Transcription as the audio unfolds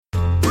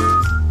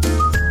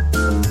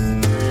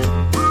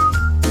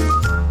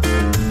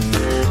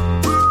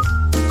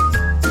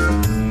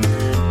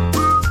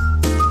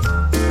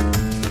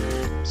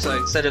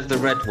instead of the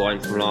red wine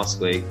from last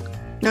week.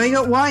 No, you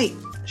got white.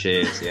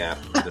 Cheers, yeah.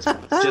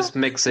 Just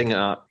mixing it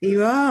up.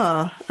 You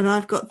are. And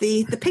I've got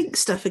the pink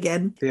stuff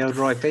again. The old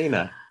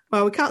Ribena.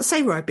 Well, we can't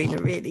say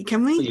Ribena, really,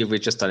 can we? Well,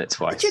 we've just done it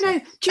twice. Do you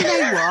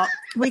know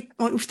what?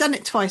 We've done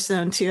it twice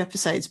now in 2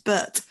 episodes,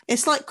 but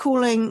it's like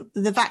calling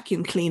the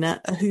vacuum cleaner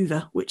a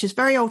Hoover, which is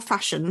very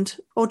old-fashioned.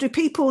 Or do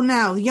people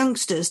now,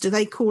 youngsters, do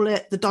they call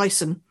it the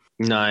Dyson?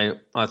 No,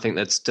 I think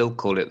they'd still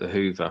call it the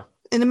Hoover.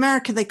 In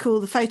America, they call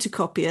the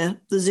photocopier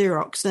the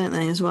Xerox, don't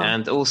they, as well?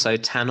 And also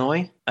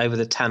Tannoy. Over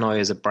the Tannoy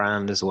is a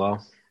brand as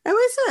well. Oh,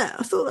 is it?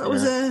 I thought that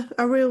was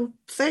a real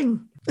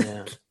thing.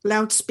 Yeah.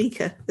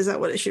 Loudspeaker. Is that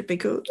what it should be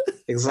called?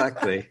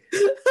 Exactly.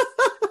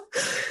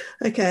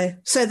 Okay.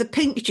 So the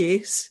pink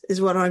juice is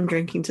what I'm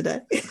drinking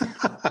today.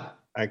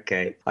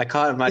 Okay. I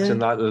can't imagine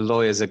that the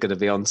lawyers are going to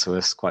be onto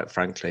us, quite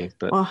frankly.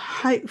 But well,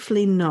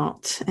 hopefully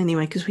not.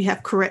 Anyway, because we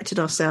have corrected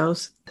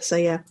ourselves. So,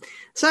 yeah.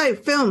 So,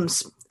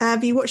 films.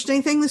 Have you watched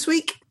anything this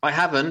week? I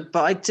haven't,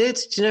 but I did.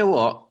 Do you know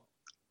what?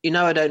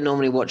 I don't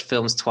normally watch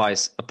films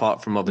twice,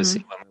 apart from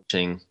obviously when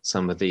watching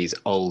some of these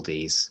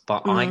oldies.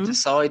 But I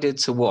decided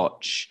to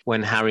watch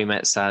When Harry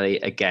Met Sally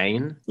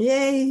again.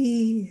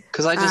 Yay!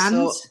 Because I just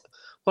thought...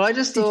 Well, I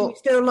just thought...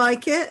 Did you still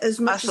like it as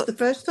much as the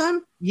first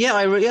time? Yeah,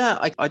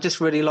 I just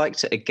really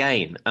liked it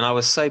again. And I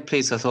was so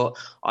pleased. I thought,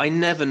 I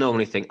never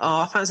normally think,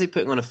 I fancy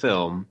putting on a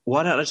film.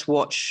 Why don't I just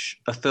watch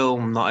a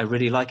film that I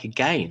really like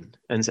again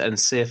and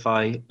see if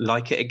I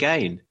like it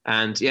again?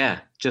 And yeah,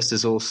 just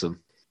as awesome.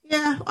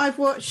 Yeah, I've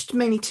watched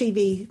many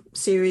TV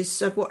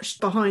series. I've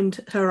watched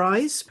Behind Her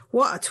Eyes.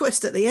 What a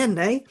twist at the end,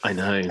 eh? I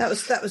know.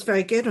 That was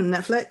very good on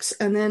Netflix.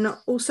 And then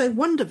also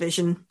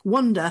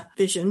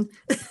WandaVision,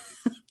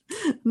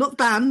 not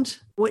banned,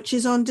 which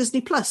is on Disney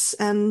Plus.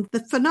 And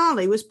the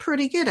finale was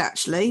pretty good,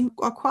 actually.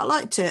 I quite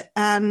liked it.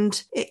 And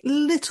it a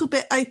little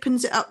bit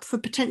opens it up for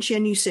potentially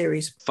a new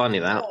series. Funny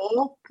that.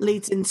 Or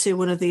leads into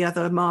one of the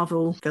other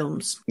Marvel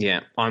films. Yeah,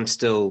 I'm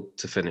still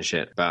to finish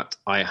it, but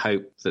I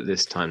hope that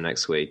this time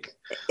next week...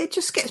 It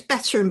just gets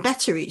better and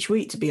better each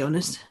week, to be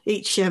honest.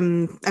 Each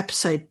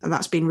episode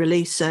that's been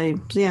released. So,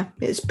 yeah,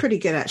 it's pretty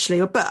good, actually.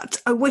 But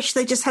I wish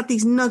they just had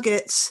these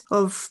nuggets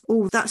of,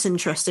 that's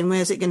interesting.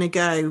 Where's it going to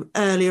go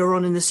earlier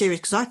on in the series?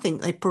 Because I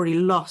think they probably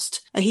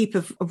lost a heap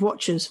of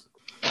watchers.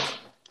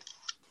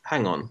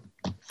 Hang on.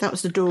 That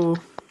was the door.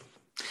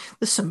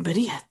 There's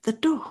somebody at the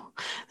door.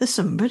 There's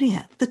somebody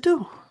at the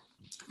door.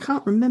 I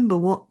can't remember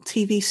what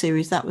TV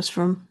series that was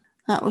from.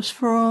 That was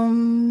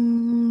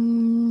from...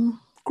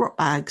 Grot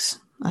Bags,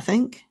 I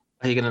think.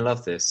 Are you going to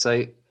love this?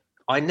 So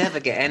I never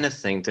get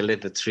anything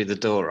delivered through the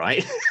door,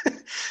 right?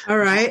 All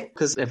right.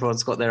 Because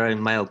everyone's got their own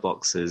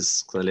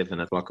mailboxes because I live in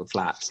a block of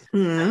flats.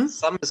 Mm.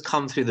 Some has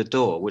come through the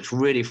door, which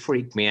really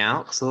freaked me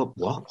out. Because I thought,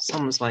 what?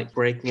 Someone's like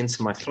breaking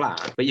into my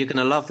flat. But you're going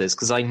to love this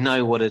because I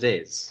know what it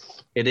is.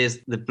 It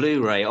is the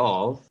Blu-ray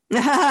of...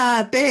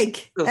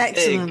 Big.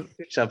 Excellent.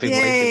 Which I've been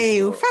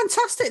Yay. Well,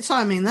 fantastic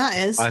timing, that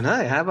is. I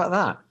know. How about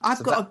that?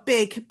 I've got a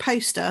big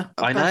poster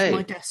above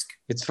my desk.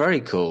 It's very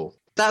cool.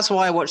 That's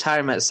why I watched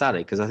Harry Met Sally,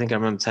 because I think I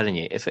remember telling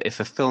you, if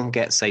a film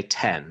gets, say,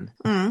 10,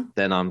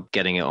 then I'm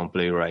getting it on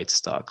Blu-ray to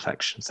start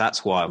collections.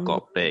 That's why I've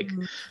got Big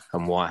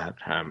and why I have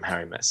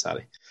Harry Met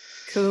Sally.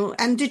 Cool.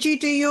 And did you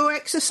do your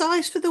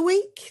exercise for the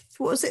week?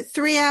 What was it,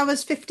 3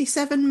 hours,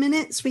 57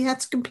 minutes we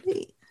had to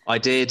complete? I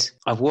did.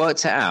 I've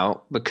worked it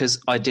out because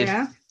I did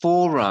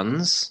 4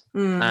 runs,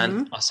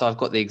 and so I've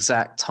got the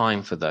exact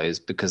time for those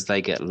because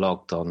they get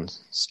logged on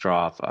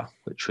Strava,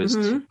 which was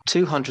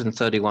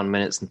 231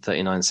 minutes and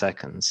 39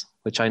 seconds,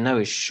 which I know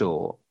is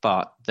short,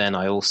 but then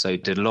I also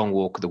did a long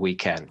walk at the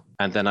weekend,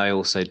 and then I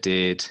also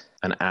did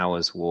an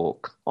hour's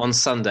walk on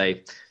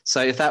Sunday.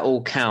 So if that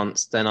all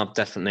counts, then I've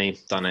definitely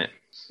done it.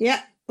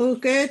 Yeah, all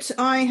good.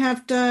 I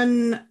have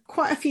done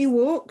quite a few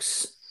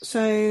walks.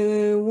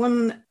 So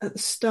one at the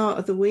start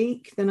of the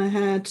week, then I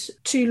had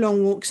 2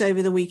 long walks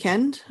over the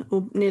weekend,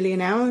 or nearly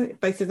an hour,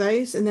 both of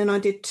those. And then I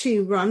did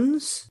 2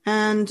 runs,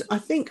 and I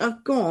think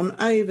I've gone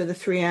over the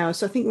 3 hours.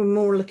 So I think we're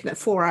more looking at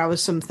 4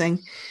 hours something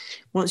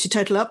once you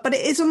total up. But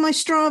it is on my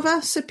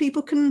Strava, so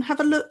people can have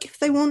a look if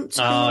they want.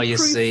 Oh, you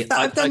see.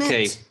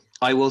 Okay.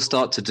 I will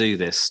start to do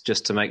this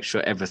just to make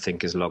sure everything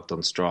is logged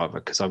on Strava,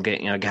 because I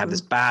have this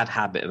bad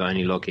habit of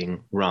only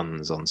logging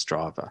runs on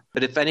Strava.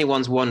 But if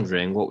anyone's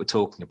wondering what we're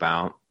talking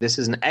about, this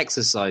is an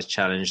exercise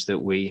challenge that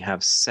we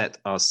have set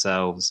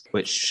ourselves,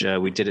 which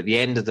we did at the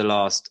end of the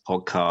last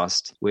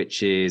podcast,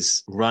 which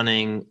is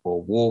running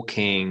or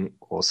walking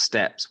or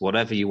steps,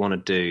 whatever you want to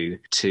do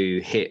to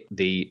hit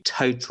the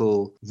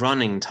total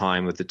running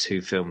time of the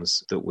 2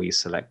 films that we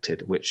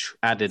selected, which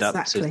added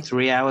up to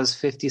 3 hours,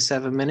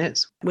 57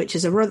 minutes. Which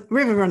is a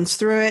river runs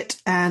through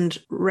it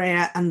and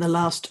Raya and the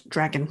Last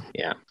Dragon.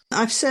 Yeah.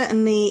 I've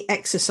certainly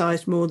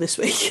exercised more this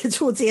week.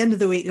 Towards the end of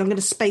the week, I'm going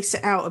to space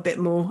it out a bit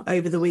more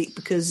over the week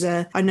because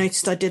I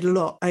noticed I did a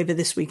lot over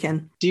this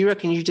weekend. Do you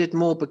reckon you did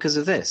more because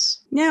of this?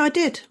 Yeah, I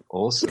did.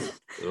 Awesome.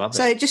 Love it.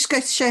 So it just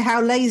goes to show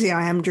how lazy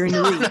I am during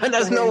the week. No,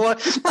 that's not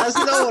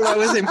what I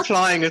was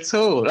implying at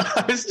all.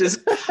 I was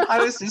just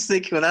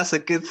thinking, well, that's a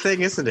good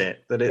thing, isn't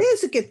it? That it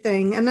is a good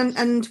thing.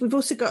 And we've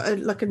also got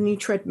a new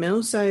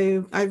treadmill.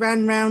 So I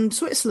ran around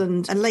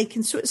Switzerland, a lake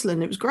in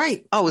Switzerland. It was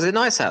great. Oh, was it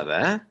nice out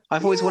there?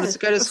 I've always wanted to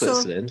go to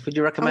Switzerland. Would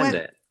you recommend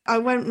it? I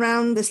went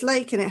round this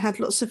lake and it had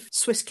lots of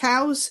Swiss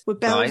cows with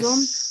bells on.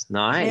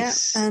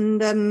 Nice. Yeah.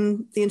 And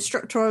the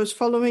instructor I was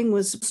following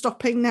was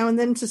stopping now and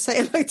then to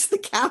say hello to the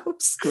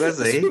cows.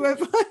 Was he?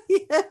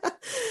 Yeah.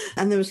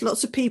 And there was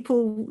lots of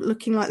people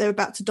looking like they were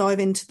about to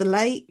dive into the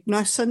lake.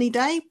 Nice sunny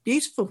day.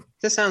 Beautiful.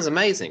 This sounds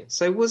amazing.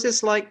 So was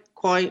this like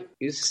quite...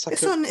 It's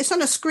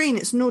on a screen.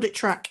 It's Nordic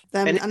Track.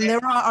 And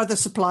there are other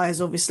suppliers,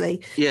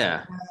 obviously.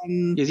 Yeah.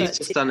 You've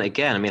just done it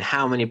again. I mean,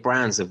 how many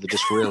brands have we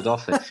just reeled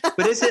off it?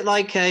 But is it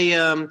like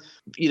a,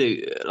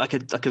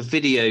 like a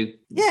video?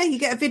 Yeah, you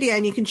get a video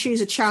and you can choose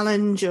a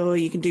challenge or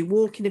you can do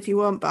walking if you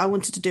want, but I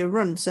wanted to do a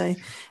run. So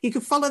you can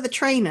follow the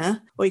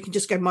trainer or you can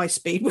just go my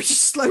speed, which is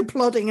slow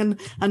plodding and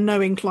no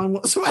incline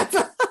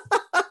whatsoever.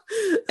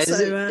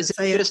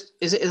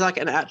 Is it like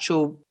an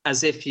actual,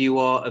 as if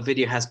a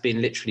video has been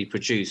literally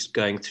produced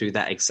going through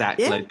that exact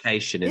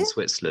location in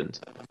Switzerland?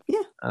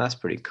 Yeah. Oh, that's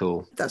pretty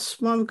cool. That's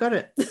why we've got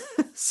it.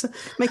 So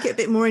make it a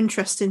bit more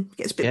interesting. It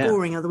gets a bit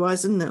boring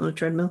otherwise, doesn't it, on a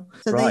treadmill?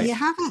 So there you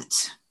have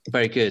it.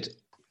 Very good.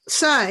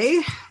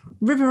 So,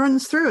 River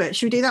Runs Through It.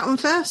 Should we do that one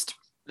first?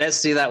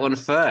 Let's do that one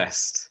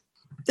first.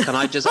 Can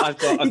I just... I've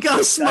got... You got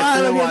a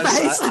smile on your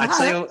face.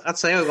 I'd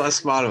say I've got a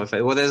smile on my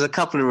face. Well, there's a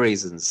couple of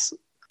reasons.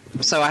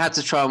 So I had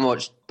to try and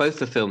watch both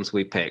the films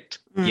we picked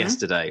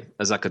yesterday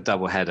as like a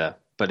double header,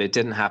 but it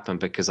didn't happen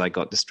because I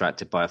got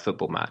distracted by a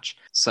football match.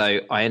 So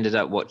I ended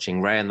up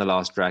watching Raya and the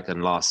Last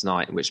Dragon last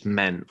night, which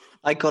meant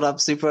I got up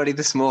super early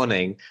this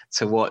morning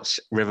to watch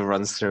River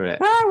Runs Through It.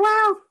 Oh,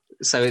 wow.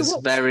 So it's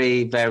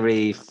very,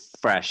 very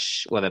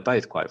fresh. Well, they're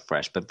both quite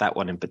fresh, but that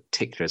one in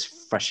particular is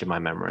fresh in my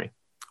memory.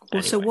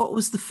 Well, so what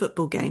was the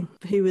football game?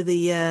 Who were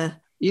the...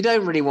 You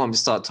don't really want to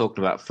start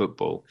talking about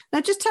football.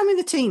 No, just tell me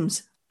the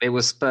teams. It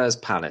was Spurs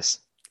Palace.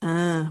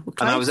 And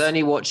I was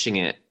only watching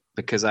it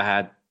because I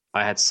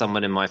had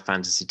someone in my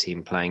fantasy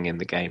team playing in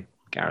the game,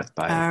 Gareth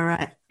Bale, all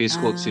right, who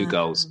scored 2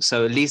 goals.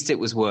 So at least it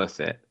was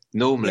worth it.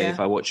 Normally, if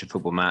I watch a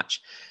football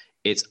match,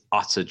 it's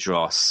utter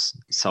dross.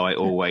 So I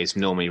always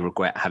normally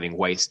regret having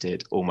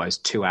wasted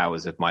almost 2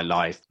 hours of my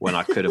life when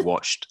I could have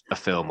watched a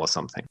film or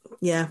something.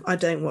 Yeah, I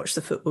don't watch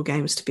the football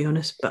games, to be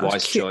honest. But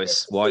Wise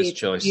choice.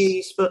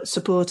 You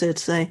supported,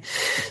 so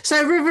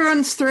River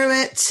Runs Through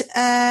It.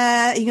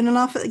 Are you going to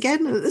laugh at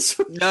again? No,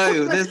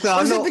 there's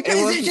not.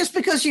 Is it just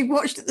because you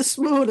watched it this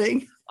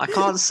morning? I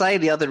can't say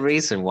the other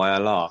reason why I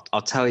laughed.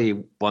 I'll tell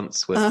you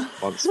once we're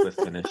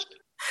finished.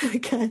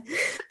 Okay.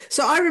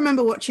 So I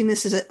remember watching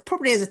this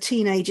probably as a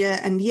teenager,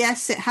 and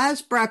yes, it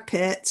has Brad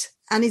Pitt,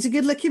 and he's a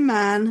good-looking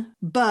man,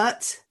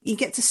 but you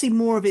get to see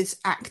more of his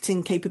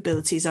acting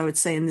capabilities, I would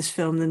say, in this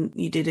film than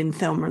you did in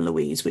Thelma and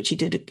Louise, which he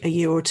did a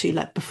year or two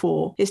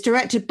before. It's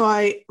directed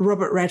by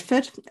Robert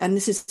Redford, and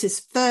this is his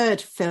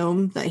 3rd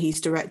film that he's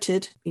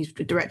directed. He's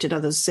directed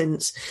others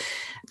since.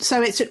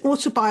 So it's an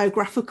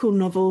autobiographical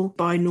novel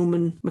by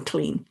Norman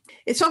Maclean.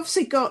 It's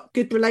obviously got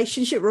good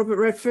relationship, Robert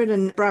Redford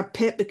and Brad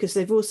Pitt, because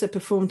they've also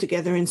performed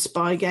together in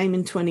Spy Game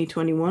in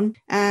 2021.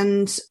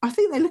 And I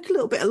think they look a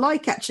little bit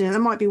alike, actually. And that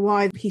might be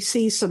why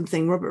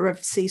Robert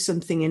Redford sees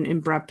something in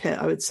Brad Pitt,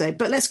 I would say.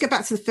 But let's get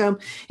back to the film.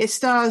 It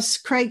stars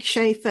Craig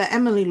Schaefer,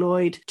 Emily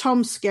Lloyd,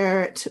 Tom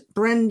Skerritt,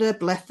 Brenda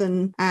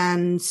Blethyn,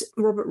 and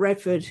Robert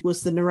Redford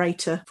was the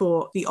narrator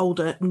for the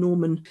older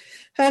Norman.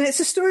 And it's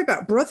a story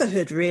about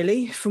brotherhood,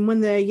 really, from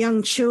when they're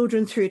young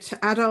children through to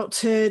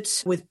adulthood,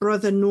 with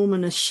brother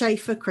Norman as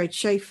Craig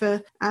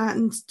Schaefer.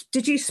 And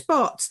did you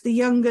spot the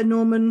younger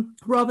Norman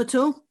Rob at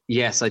all?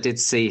 Yes, I did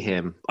see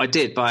him. I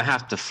did, but I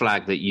have to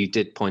flag that you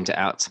did point it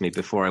out to me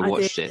before I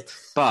watched it.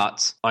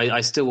 But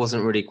I still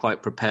wasn't really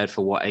quite prepared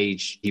for what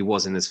age he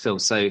was in this film.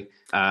 So he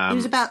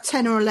was about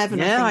 10 or 11.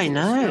 Yeah, I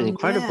know.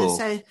 Incredible.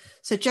 Yeah,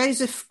 so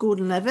Joseph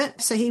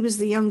Gordon-Levitt, so he was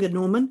the younger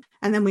Norman.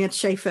 And then we had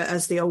Schaefer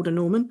as the older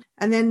Norman.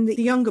 And then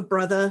the younger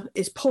brother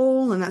is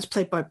Paul, and that's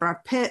played by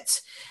Brad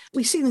Pitt.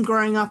 We see them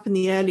growing up in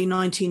the early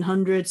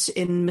 1900s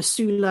in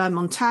Missoula,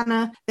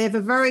 Montana. They have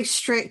a very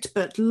strict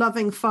but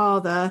loving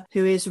father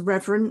who is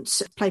Reverend,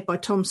 played by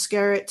Tom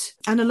Skerritt,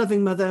 and a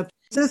loving mother.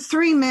 The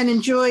 3 men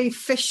enjoy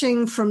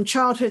fishing from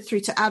childhood through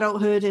to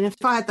adulthood, and if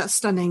I had that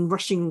stunning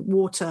rushing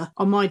water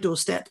on my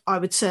doorstep, I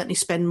would certainly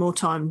spend more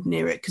time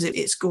near it because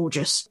it's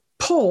gorgeous.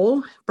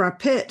 Paul, Brad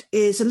Pitt,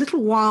 is a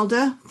little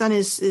wilder than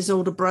his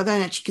older brother,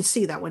 and actually you can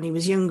see that when he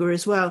was younger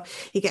as well.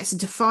 He gets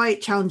into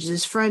fight, challenges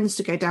his friends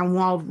to go down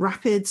wild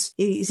rapids.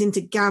 He's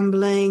into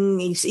gambling.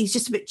 He's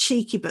just a bit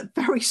cheeky, but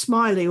very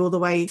smiley all the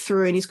way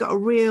through, and he's got a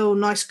real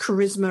nice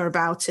charisma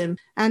about him.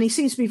 And he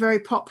seems to be very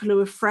popular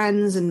with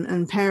friends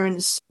and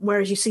parents,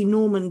 whereas you see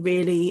Norman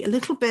really a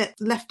little bit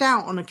left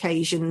out on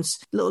occasions,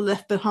 a little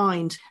left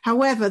behind.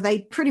 However, they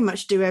pretty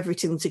much do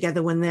everything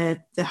together when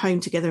they're home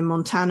together in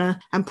Montana,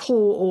 and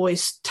Paul always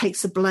always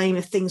takes the blame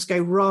if things go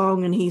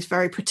wrong, and he's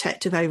very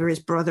protective over his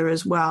brother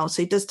as well.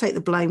 So he does take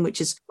the blame,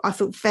 which is, I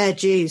thought, fair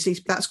dues.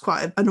 That's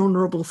quite an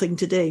honourable thing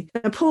to do.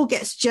 And Paul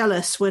gets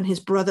jealous when his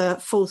brother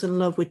falls in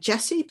love with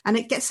Jessie, and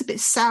it gets a bit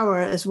sour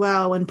as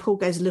well when Paul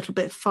goes a little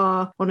bit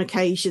far on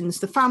occasions.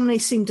 The family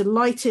seem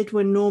delighted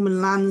when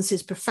Norman lands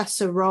his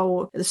professor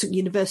role at the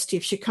University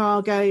of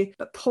Chicago,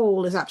 but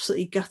Paul is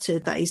absolutely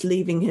gutted that he's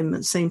leaving him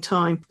at the same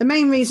time. The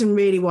main reason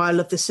really why I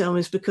love this film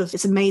is because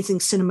it's amazing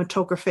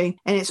cinematography,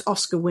 and it's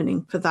Oscar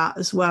winning for that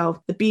as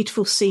well. The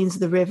beautiful scenes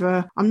of the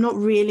river. I'm not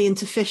really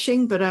into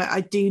fishing, but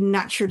I do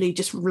naturally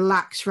just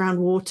relax around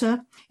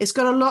water. It's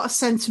got a lot of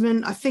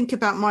sentiment. I think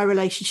about my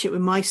relationship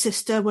with my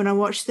sister when I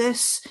watch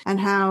this and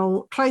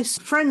how close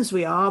friends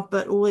we are,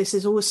 but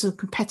there's always some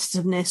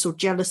competitiveness or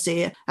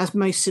jealousy, as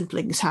most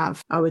siblings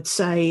have, I would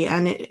say,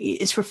 and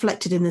it's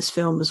reflected in this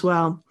film as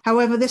well.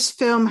 However, this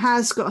film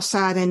has got a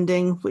sad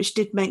ending, which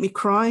did make me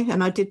cry,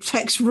 and I did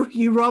text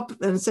you, Rob,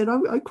 and said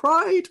I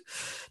cried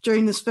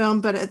during this film,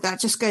 but that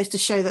just goes to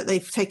show that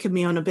they've taken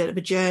me on a bit of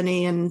a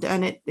journey, and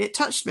it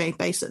touched me,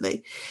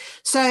 basically.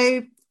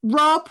 So,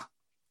 Rob,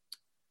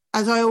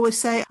 as I always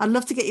say, I'd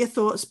love to get your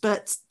thoughts,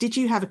 but did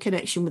you have a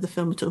connection with the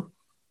film at all?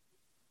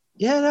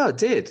 Yeah, no, I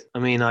did. I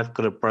mean, I've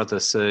got a brother,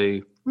 so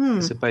I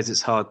suppose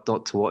it's hard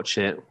not to watch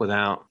it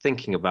without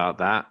thinking about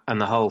that. And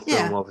the whole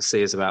film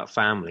obviously is about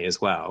family as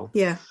well.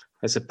 Yeah.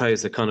 I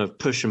suppose the kind of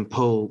push and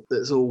pull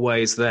that's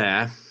always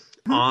there.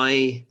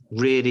 I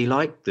really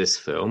liked this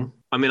film.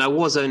 I mean, I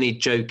was only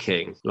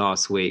joking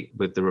last week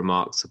with the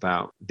remarks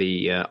about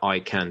the eye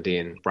candy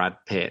and Brad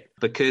Pitt,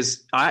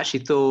 because I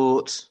actually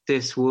thought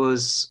this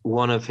was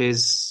one of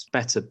his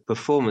better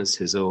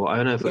performances, or I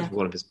don't know if it was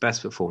one of his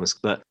best performances,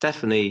 but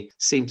definitely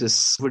seemed to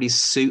really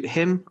suit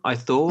him, I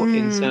thought,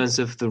 in terms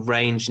of the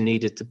range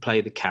needed to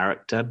play the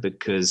character,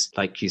 because,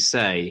 like you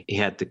say, he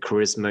had the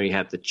charisma, he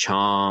had the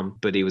charm,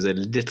 but he was a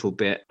little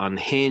bit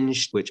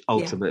unhinged, which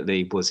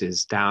ultimately was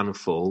his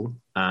downfall.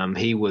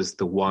 He was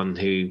the one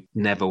who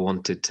never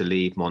wanted to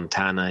leave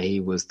Montana.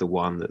 He was the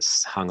one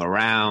that's hung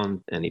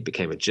around, and he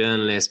became a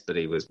journalist, but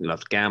he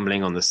loved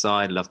gambling on the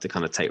side, loved to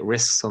kind of take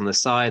risks on the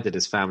side that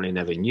his family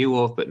never knew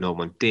of, but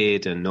Norman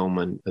did. And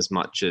Norman, as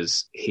much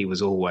as he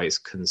was always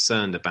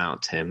concerned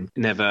about him,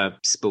 never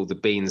spilled the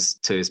beans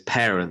to his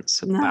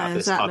parents about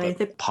this other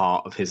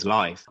part of his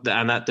life.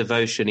 And that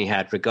devotion he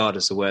had,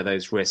 regardless of where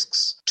those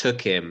risks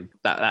took him,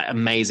 that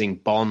amazing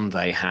bond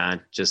they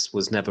had just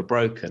was never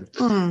broken.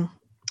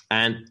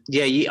 And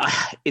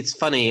it's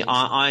funny.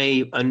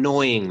 I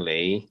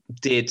annoyingly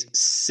did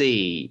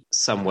see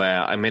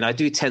somewhere. I mean, I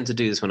do tend to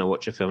do this when I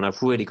watch a film, and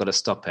I've really got to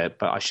stop it.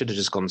 But I should have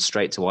just gone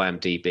straight to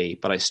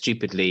IMDb. But I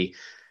stupidly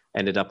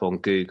ended up on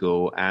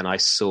Google, and I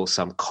saw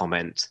some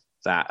comment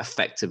that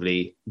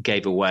effectively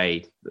gave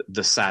away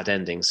the sad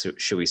ending,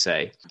 shall we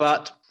say.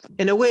 But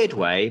in a weird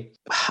way,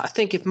 I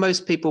think if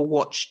most people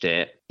watched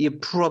it,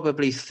 you'd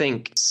probably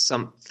think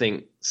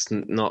something's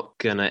not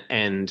going to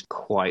end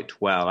quite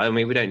well. I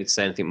mean, we don't need to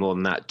say anything more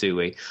than that, do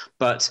we?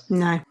 But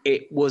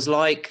it was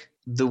like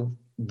the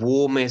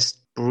warmest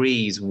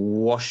breeze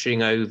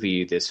washing over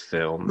you, this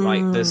film.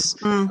 Like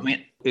this, I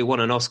mean, it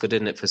won an Oscar,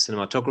 didn't it, for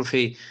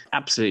cinematography?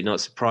 Absolutely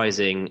not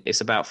surprising.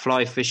 It's about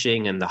fly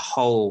fishing and the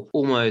whole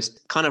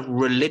almost kind of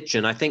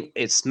religion. I think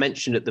it's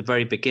mentioned at the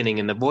very beginning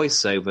in the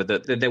voiceover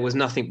that there was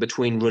nothing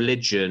between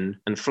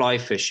religion and fly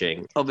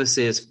fishing.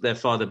 Obviously, as their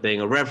father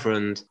being a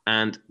reverend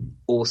and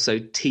also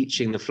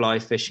teaching the fly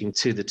fishing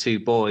to the two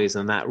boys,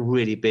 and that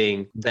really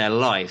being their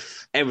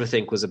life.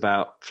 Everything was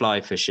about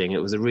fly fishing.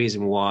 It was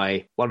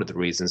one of the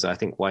reasons I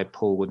think why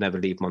Paul would never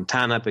leave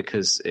Montana,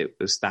 because it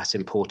was that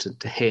important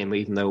to him,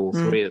 even though all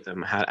three of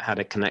them had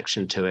a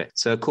connection to it.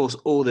 So, of course,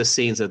 all the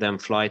scenes of them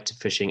fly to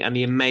fishing and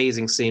the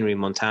amazing scenery in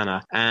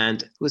Montana,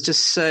 and it was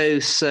just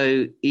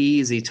so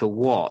easy to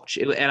watch.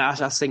 And I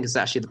think it's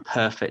actually the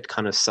perfect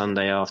kind of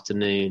Sunday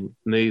afternoon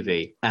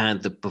movie.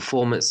 And the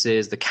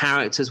performances, the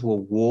characters were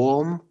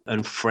warm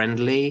and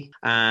friendly,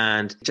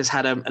 and just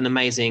had an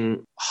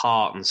amazing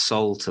heart and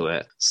soul to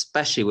it,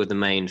 especially with the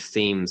main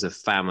themes of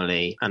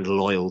family and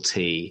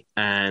loyalty.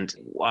 And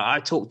I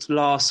talked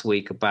last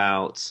week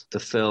about the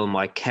film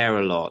I Care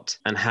a Lot,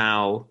 and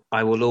how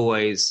I will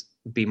always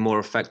be more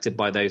affected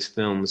by those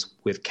films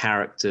with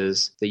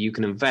characters that you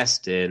can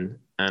invest in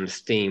and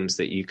themes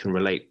that you can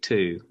relate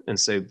to. And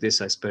so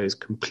this, I suppose,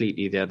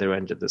 completely the other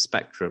end of the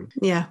spectrum.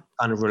 Yeah.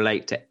 Kind of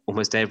relate to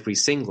almost every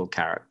single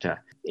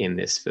character in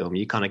this film.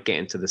 You kind of get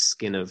into the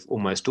skin of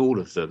almost all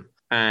of them.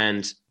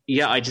 And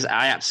yeah,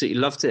 I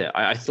absolutely loved it.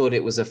 I thought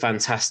it was a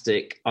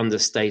fantastic,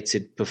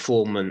 understated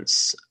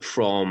performance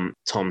from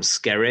Tom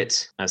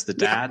Skerritt as the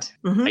dad.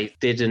 Yeah. Mm-hmm. I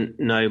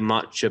didn't know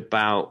much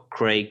about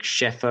Craig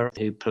Sheffer,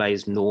 who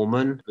plays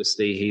Norman.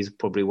 Obviously, he's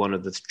probably one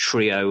of the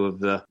trio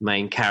of the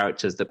main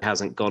characters that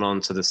hasn't gone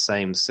on to the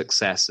same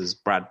success as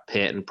Brad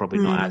Pitt, and probably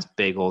not as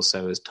big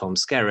also as Tom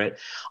Skerritt.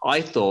 I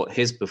thought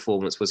his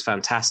performance was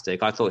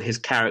fantastic. I thought his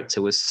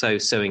character was so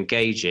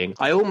engaging.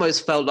 I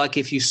almost felt like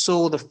if you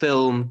saw the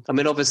film, I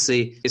mean,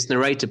 obviously, it's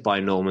narrated by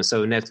Norman,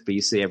 so inevitably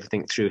you see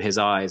everything through his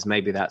eyes.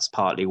 Maybe that's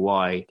partly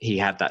why he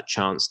had that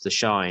chance to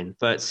shine.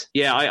 But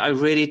yeah, I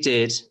really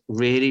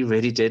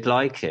did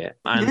like it.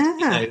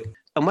 And,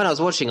 and when I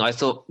was watching, I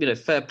thought,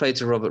 fair play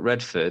to Robert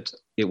Redford.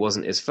 It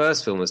wasn't his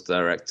first film as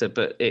director,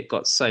 but it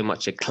got so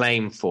much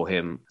acclaim for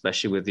him,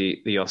 especially with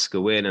the Oscar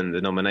win and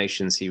the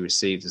nominations he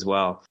received as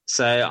well.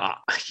 So,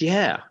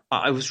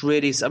 I was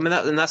really,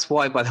 and that's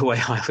why, by the way,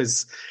 I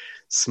was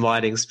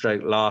smiling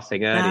stroke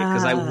laughing earlier,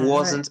 because I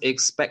wasn't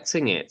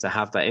expecting it to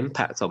have that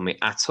impact on me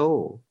at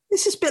all.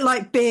 This is a bit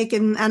like Big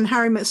and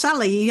Harry Met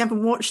Sally. You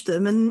haven't watched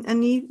them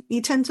and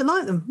you tend to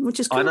like them, which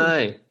is cool. I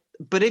know.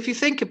 But if you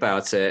think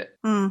about it,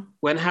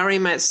 when Harry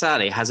Met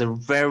Sally has a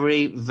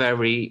very,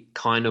 very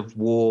kind of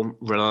warm,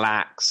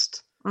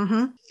 relaxed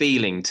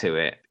feeling to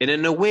it. And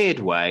in a weird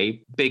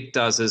way, Big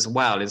does as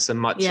well, in so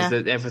much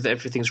that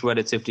everything's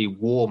relatively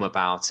warm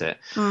about it.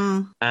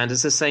 And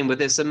it's the same with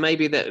this. And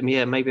maybe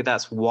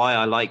that's why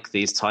I like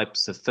these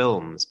types of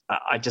films.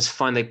 I just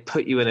find they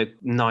put you in a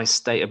nice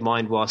state of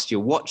mind whilst you're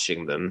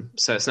watching them.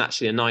 So it's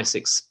actually a nice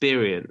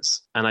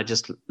experience. And I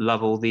just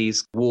love all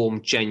these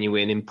warm,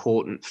 genuine,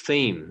 important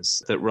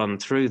themes that run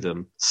through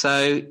them.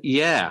 So,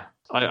 yeah,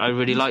 I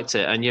really liked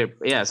it. And,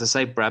 as I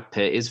say, Brad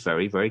Pitt is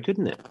very, very good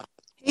in it.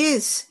 He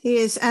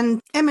is. And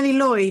Emily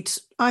Lloyd,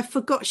 I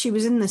forgot she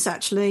was in this,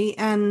 actually,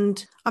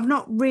 and I've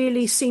not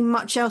really seen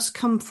much else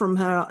come from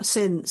her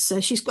since.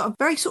 She's got a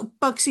very sort of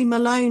Bugsy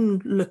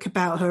Malone look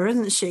about her,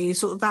 isn't she?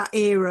 Sort of that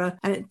era,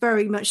 and it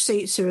very much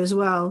suits her as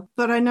well.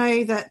 But I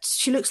know that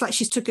she looks like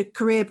she's took a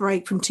career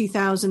break from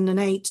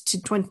 2008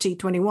 to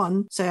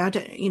 2021. So I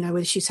don't,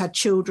 whether she's had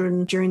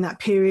children during that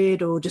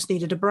period or just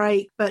needed a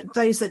break. But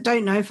those that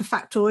don't know, for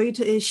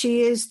factoid,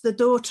 she is the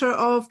daughter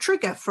of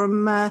Trigger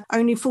from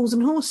Only Fools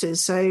and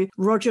Horses. So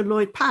Roger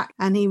Lloyd Pack,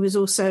 and he was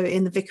also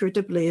in The Vicar of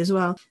Dibley as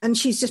well. And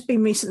she's just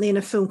been recently in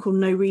a film called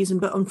No Reason,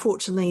 but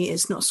unfortunately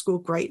it's not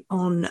scored great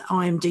on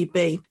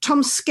IMDb.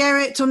 Tom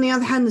Skerritt, on the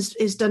other hand,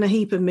 has done a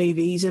heap of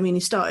movies. I mean, he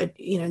started,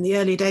 in the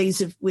early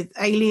days with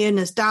Alien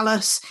as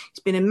Dallas.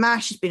 He's been in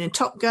MASH, he's been in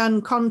Top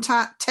Gun,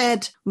 Contact,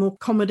 Ted, more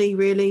comedy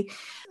really.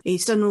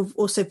 He's done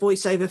also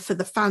voiceover for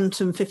The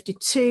Phantom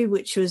 52,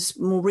 which was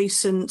more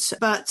recent,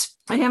 but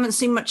I haven't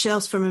seen much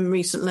else from him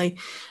recently.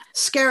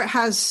 Skerritt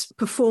has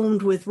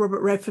performed with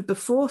Robert Redford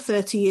before,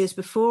 30 years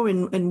before,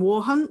 in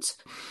War Hunt.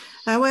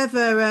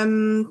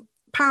 However,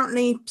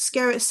 apparently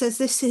Skerritt says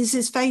this is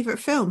his favourite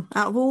film.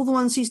 Out of all the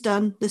ones he's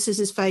done, this is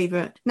his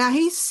favourite. Now,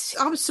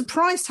 I was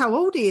surprised how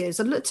old he is.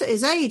 I looked at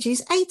his age.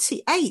 He's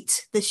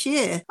 88 this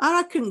year. And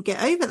I couldn't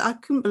get over that. I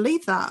couldn't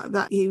believe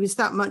that he was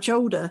that much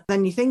older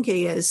than you think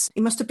he is. He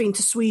must have been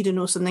to Sweden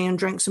or something and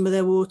drank some of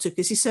their water,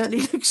 because he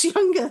certainly looks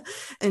younger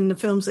in the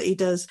films that he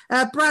does.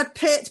 Brad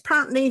Pitt,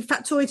 apparently,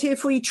 factoid here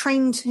for you,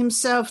 trained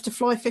himself to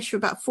fly fish for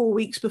about 4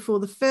 weeks before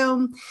the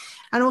film.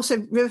 And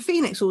also River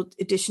Phoenix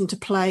auditioned to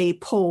play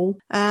Paul.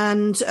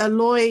 And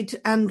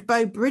Lloyd and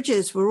Beau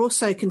Bridges were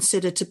also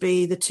considered to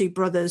be the two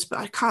brothers, but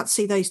I can't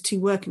see those two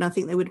working. I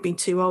think they would have been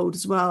too old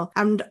as well.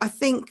 And I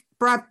think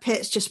Brad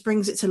Pitt just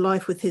brings it to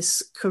life with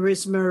his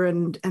charisma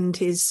and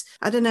his,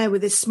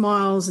 with his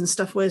smiles and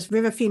stuff, whereas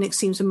River Phoenix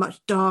seems a much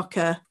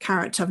darker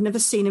character. I've never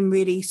seen him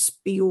really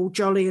be all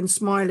jolly and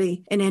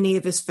smiley in any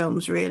of his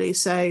films, really.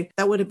 So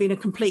that would have been a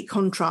complete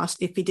contrast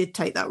if he did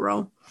take that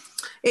role.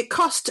 It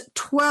cost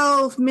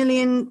 $12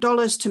 million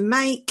to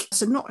make,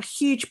 so not a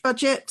huge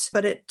budget,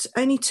 but it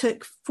only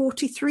took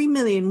 $43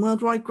 million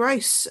worldwide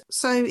gross.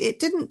 So it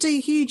didn't do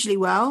hugely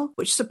well,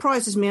 which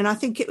surprises me. And I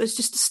think it was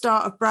just the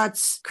start of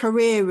Brad's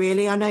career,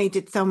 really. I know he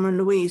did Thelma and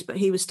Louise, but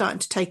he was starting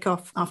to take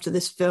off after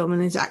this film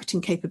and his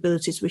acting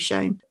capabilities were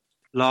shown.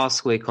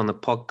 Last week on the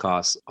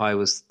podcast, I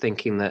was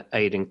thinking that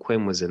Aidan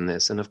Quinn was in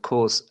this. And of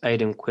course,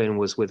 Aidan Quinn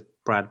was with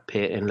Brad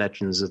Pitt in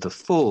Legends of the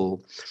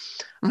Fall.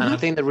 And I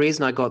think the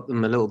reason I got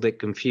them a little bit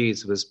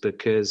confused was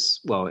because,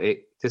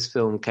 this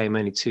film came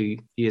only 2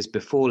 years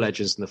before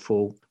Legends of the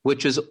Fall,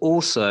 which was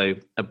also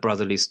a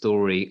brotherly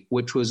story,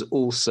 which was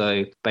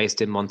also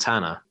based in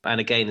Montana.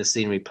 And again, the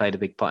scenery played a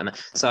big part in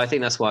that. So I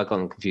think that's why I got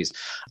them confused.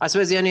 I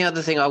suppose the only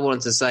other thing I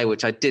wanted to say,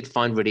 which I did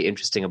find really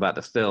interesting about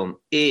the film,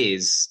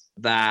 is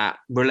that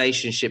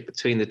relationship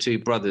between the two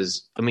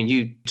brothers. I mean,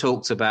 you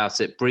talked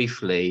about it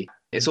briefly.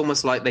 It's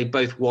almost like they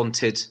both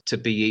wanted to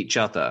be each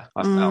other,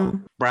 I felt.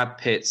 Brad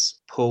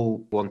Pitt's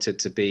Paul wanted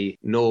to be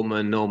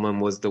Norman. Norman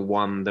was the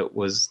one that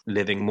was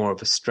living more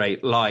of a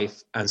straight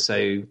life. And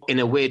so in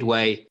a weird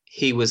way,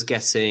 he was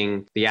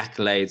getting the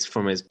accolades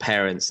from his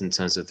parents in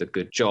terms of the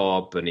good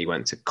job, and he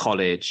went to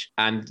college.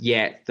 And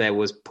yet there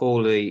was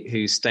Paulie,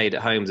 who stayed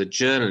at home as a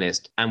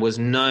journalist and was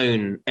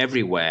known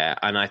everywhere.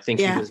 And I think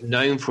he was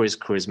known for his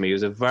charisma. He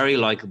was a very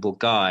likable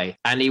guy.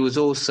 And he was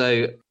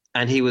also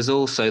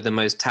the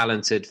most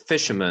talented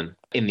fisherman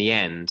in the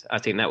end. I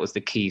think that was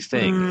the key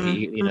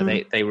thing.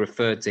 They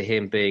referred to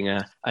him being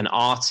an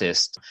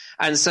artist.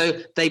 And so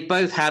they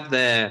both had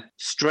their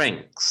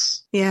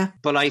strengths. Yeah.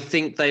 But I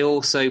think they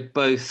also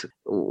both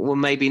were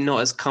maybe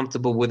not as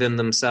comfortable within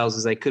themselves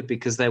as they could,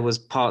 because there was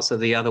parts of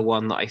the other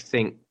one that I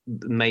think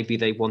maybe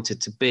they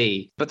wanted to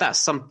be. But that's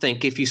something,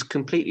 if you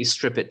completely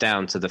strip it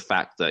down to the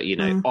fact that,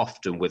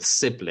 often with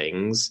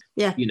siblings,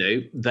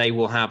 they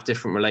will have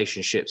different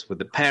relationships with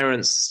the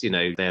parents,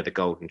 they're the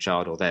golden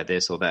child, or they're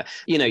this or that.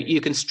 You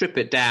can strip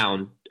it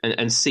down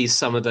and see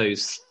some of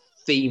those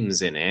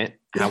themes in it,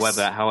 yes.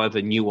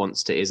 however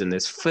nuanced it is in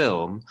this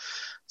film.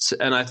 So,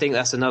 and I think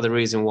that's another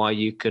reason why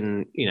you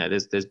can,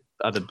 there's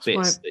other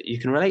bits that you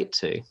can relate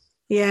to.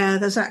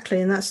 Yeah, exactly.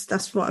 And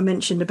that's what I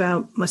mentioned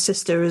about my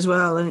sister as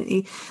well.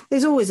 And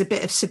there's always a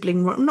bit of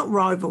sibling, not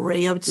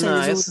rivalry, I would say.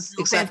 There's always a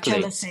little bit of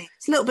jealousy.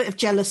 It's a little bit of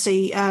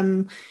jealousy.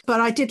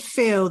 But I did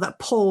feel that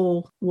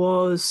Paul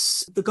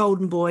was the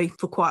golden boy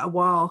for quite a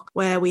while,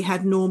 where we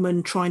had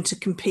Norman trying to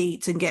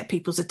compete and get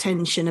people's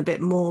attention a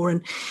bit more.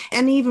 And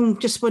even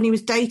just when he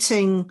was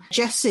dating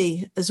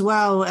Jessie as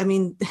well, I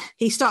mean,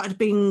 he started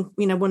being,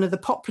 one of the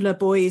popular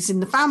boys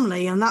in the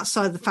family, on that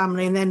side of the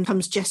family. And then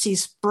comes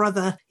Jessie's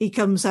brother. He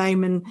comes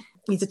home and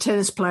he's a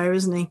tennis player,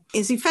 isn't he?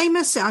 Is he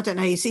famous? I don't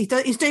know.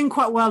 He's doing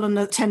quite well on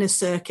the tennis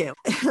circuit.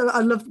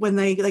 I love when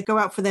they go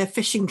out for their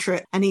fishing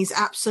trip and he's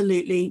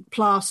absolutely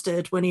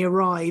plastered when he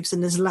arrives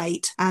and is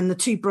late. And the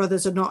two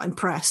brothers are not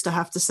impressed, I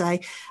have to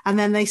say. And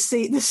then they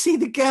see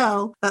the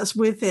girl that's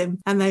with him,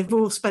 and they've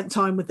all spent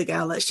time with the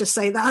girl. Let's just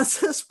say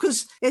that's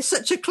because it's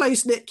such a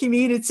close-knit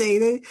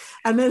community.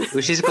 And then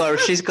she's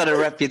got a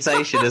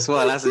reputation as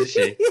well, hasn't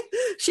she?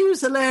 She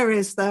was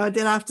hilarious, though. I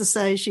did have to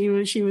say she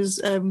was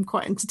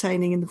quite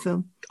entertaining in the film.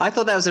 I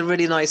thought that was a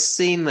really nice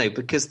scene, though,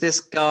 because this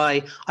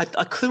guy, I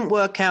couldn't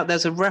work out.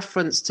 There's a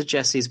reference to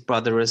Jesse's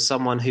brother as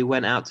someone who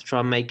went out to try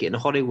and make it in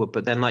Hollywood,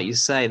 but then, like you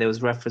say, there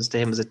was reference to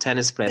him as a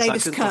tennis player.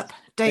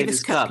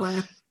 Davis Cup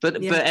player.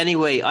 But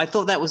anyway, I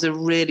thought that was a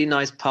really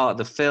nice part of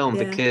the film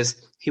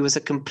because he was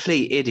a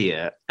complete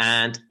idiot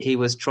and he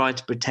was trying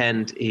to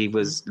pretend he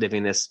was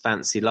living this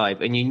fancy life,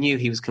 and you knew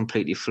he was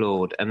completely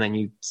flawed. And then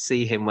you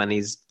see him when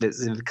he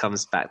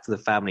comes back to the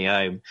family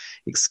home,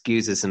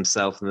 excuses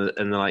himself,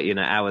 and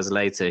hours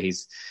later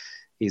he's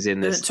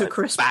in this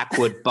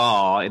backward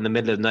bar in the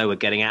middle of nowhere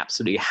getting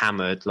absolutely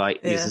hammered,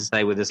 like he used to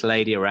say, with this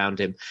lady around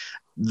him.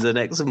 The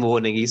next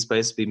morning, he's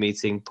supposed to be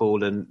meeting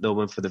Paul and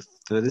Norman for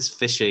this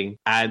fishing.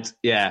 And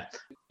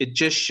it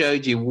just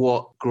showed you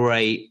what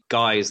great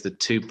guys the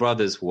two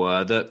brothers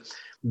were, that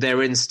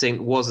their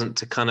instinct wasn't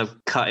to kind of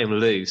cut him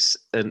loose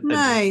and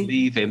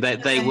leave him.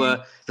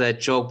 Their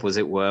job, was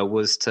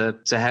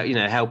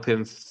to help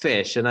him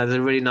fish. And there's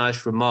a really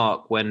nice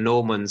remark when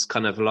Norman's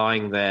kind of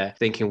lying there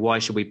thinking, why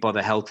should we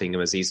bother helping him,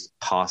 as he's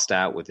passed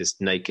out with this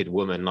naked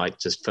woman, like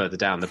just further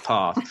down the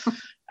path.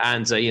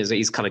 And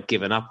he's kind of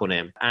given up on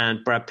him.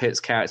 And Brad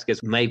Pitt's character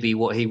goes, maybe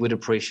what he would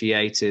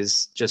appreciate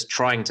is just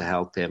trying to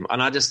help him.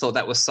 And I just thought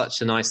that was such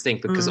a nice thing,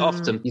 because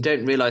often you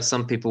don't realize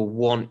some people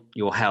want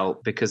your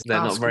help because they're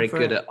not very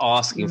good at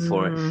asking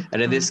for it.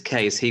 And in this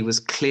case, he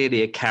was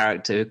clearly a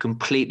character who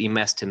completely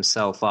messed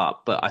himself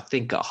up. But I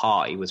think at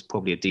heart, he was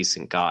probably a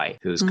decent guy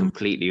who was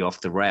completely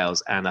off the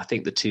rails. And I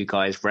think the two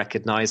guys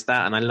recognized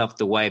that. And I loved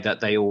the way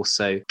that they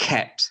also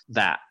kept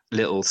that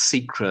little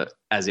secret,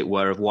 as it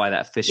were, of why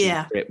that fishing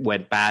trip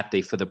went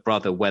badly for the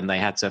brother when they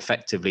had to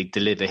effectively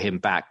deliver him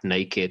back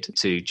naked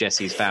to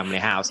Jesse's family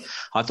house.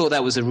 I thought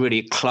that was a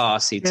really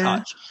classy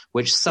touch,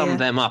 which summed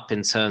them up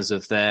in terms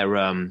of their,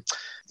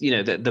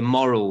 the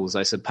morals,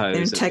 I suppose.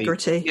 Their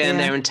integrity. And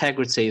their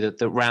integrity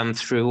that ran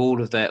through all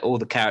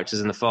the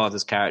characters and the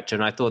father's character.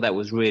 And I thought that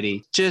was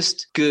really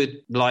just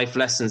good life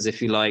lessons,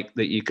 if you like,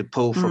 that you could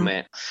pull from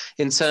it.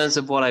 In terms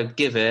of what I'd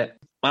give it,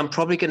 I'm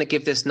probably going to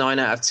give this 9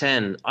 out of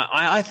 10.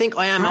 I think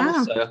I am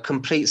also a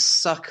complete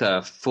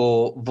sucker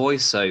for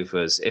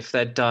voiceovers if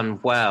they're done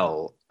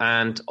well.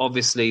 And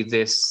obviously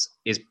this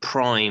is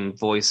prime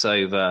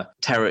voiceover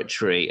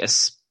territory,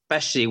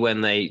 especially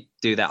when they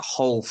do that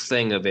whole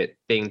thing of it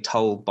being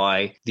told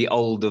by the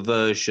older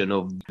version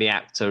of the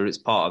actor. It's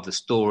part of the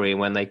story.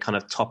 And when they kind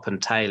of top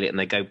and tail it and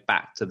they go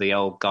back to the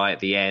old guy at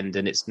the end,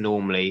 and it's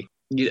normally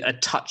a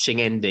touching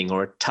ending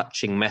or a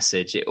touching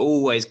message, it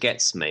always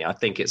gets me. I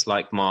think it's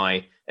like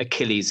my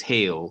Achilles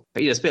heel.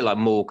 But, it's a bit like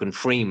Morgan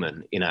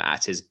Freeman,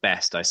 at his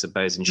best, I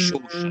suppose, in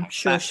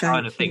Shawshank. That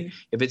kind of thing.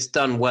 If it's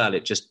done well,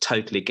 it just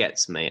totally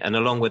gets me. And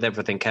along with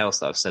everything else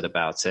that I've said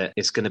about it,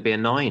 it's going to be a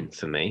 9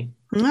 for me.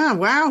 Oh,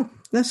 wow.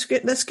 That's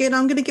good.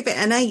 I'm going to give it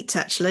an 8,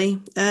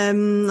 actually.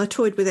 I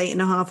toyed with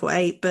 8.5 or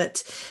 8,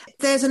 but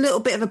there's a little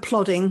bit of a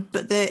plodding,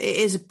 but it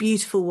is a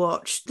beautiful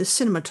watch. The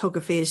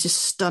cinematography is just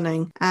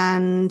stunning.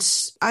 And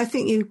I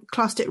think you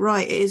classed it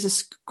right. It is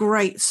a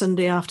great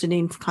Sunday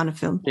afternoon kind of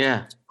film.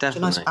 Yeah,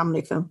 definitely. It's a nice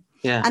family film.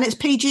 Yeah. And it's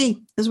PG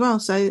as well,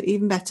 so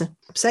even better.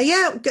 So,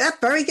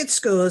 very good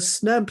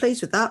scores. No, I'm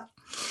pleased with that.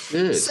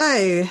 Good.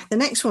 So, the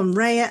next one,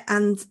 Raya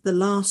and the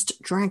Last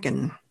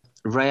Dragon.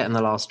 Raya and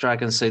the Last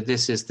Dragon. So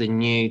this is the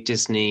new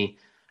Disney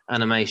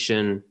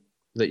animation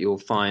that you'll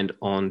find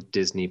on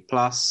Disney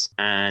Plus.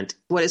 And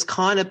well, it's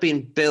kind of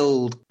been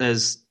billed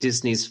as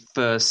Disney's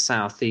first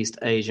Southeast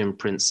Asian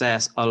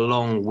princess,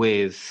 along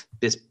with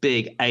this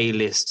big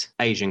A-list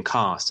Asian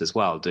cast as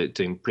well,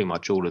 doing pretty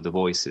much all of the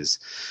voices.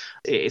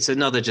 It's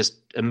another just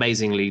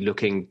amazingly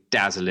looking,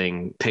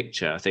 dazzling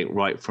picture, I think,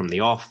 right from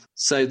the off.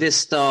 So this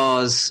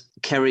stars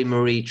Kerry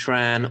Marie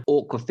Tran,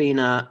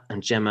 Awkwafina,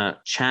 and Gemma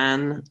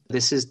Chan.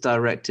 This is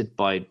directed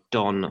by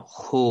Don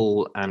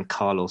Hall and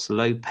Carlos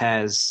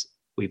Lopez.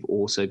 We've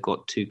also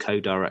got 2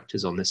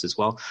 co-directors on this as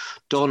well.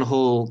 Don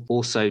Hall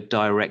also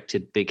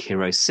directed Big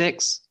Hero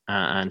 6,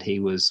 and he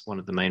was one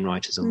of the main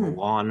writers of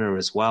Moana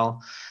as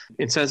well.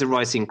 In terms of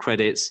writing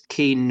credits,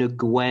 Keen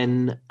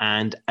Nguyen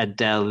and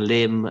Adele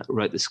Lim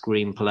wrote the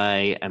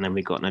screenplay, and then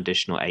we got an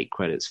additional 8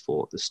 credits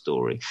for the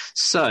story.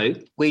 So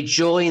we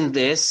join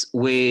this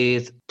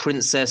with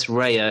Princess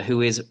Raya,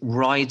 who is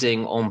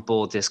riding on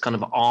board this kind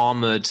of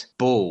armoured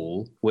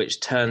bull,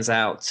 which turns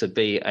out to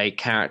be a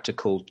character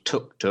called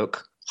Tuk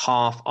Tuk,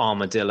 half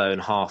armadillo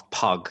and half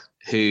pug,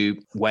 who,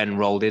 when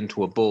rolled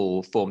into a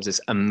bull, forms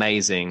this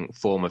amazing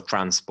form of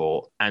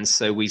transport. And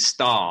so we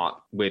start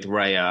with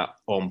Raya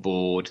on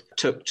board,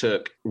 Tuk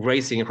Tuk,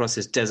 racing across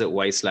this desert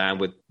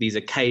wasteland with these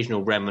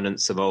occasional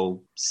remnants of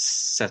old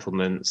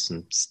settlements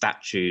and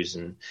statues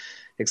and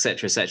et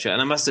cetera, et cetera.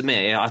 And I must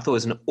admit, I thought it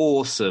was an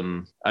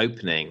awesome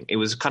opening. It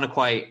was kind of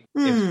it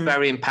was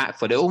very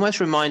impactful. It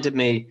almost reminded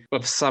me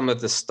of some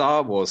of the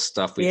Star Wars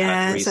stuff we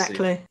had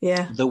recently. Exactly.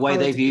 Yeah, the way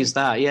they've used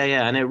that.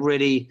 Yeah. And it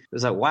really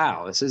was like,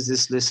 wow,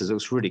 this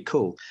looks really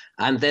cool.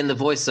 And then the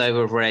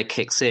voiceover of Raya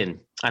kicks in,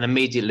 and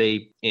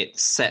immediately it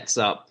sets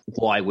up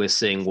why we're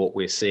seeing what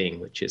we're seeing,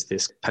 which is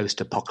this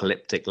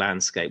post-apocalyptic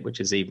landscape, which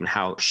is even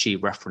how she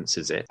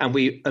references it. And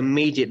we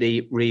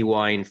immediately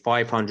rewind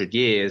 500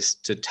 years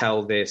to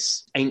tell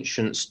this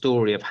ancient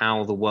story of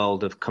how the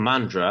world of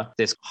Kamandra,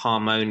 this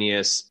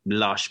harmonious,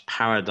 lush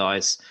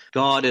paradise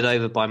guarded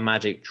over by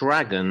magic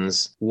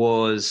dragons,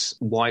 was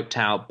wiped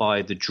out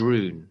by the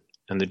Droon.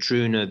 And the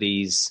Droon are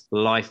these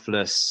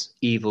lifeless,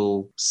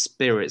 evil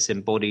spirits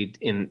embodied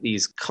in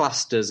these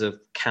clusters of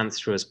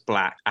cancerous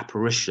black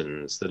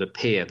apparitions that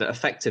appear, that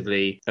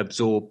effectively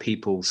absorb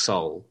people's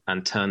soul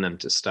and turn them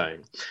to stone.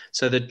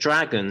 So the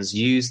dragons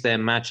use their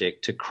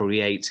magic to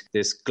create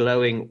this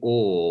glowing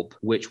orb,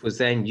 which was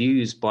then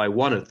used by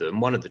one of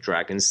the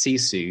dragons,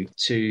 Sisu,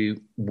 to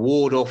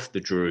ward off the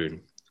Droon,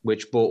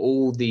 which brought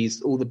all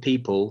the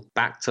people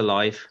back to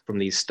life from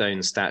these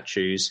stone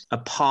statues,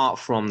 apart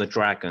from the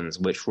dragons,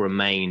 which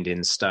remained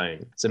in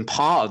stone. So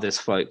part of this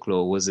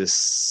folklore was this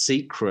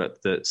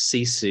secret that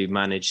Sisu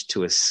managed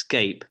to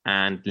escape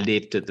and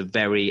lived at the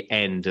very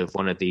end of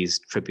one of these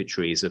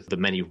tributaries of the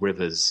many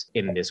rivers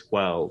in this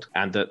world,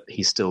 and that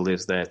he still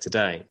lives there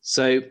today.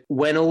 So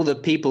when all the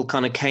people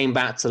kind of came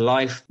back to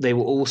life, they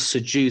were all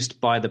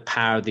seduced by the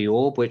power of the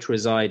orb, which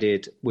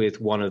resided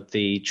with one of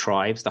the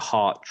tribes, the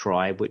Heart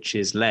tribe, which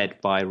is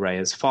led by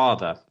Raya's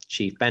father,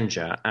 Chief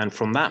Benja. And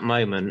from that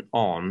moment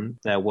on,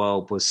 their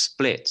world was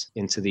split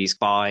into these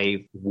 5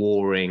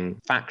 warring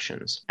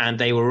factions. And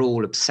they were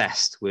all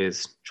obsessed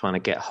with trying to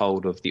get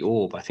hold of the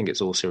orb. I think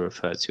it's also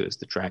referred to as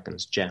the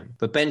Dragon's Gem.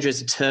 But Benja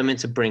is determined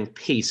to bring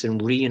peace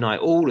and reunite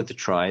all of the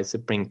tribes, to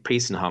bring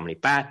peace and harmony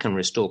back and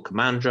restore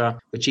Kamandra,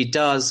 which he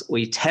does, or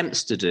he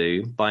attempts to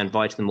do, by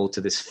inviting them all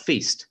to this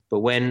feast. But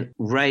when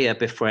Raya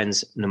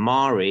befriends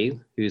Namari,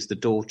 who's the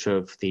daughter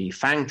of the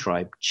Fang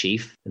tribe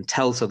chief, and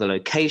tells her the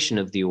location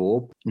of the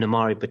orb,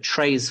 Namari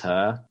betrays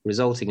her,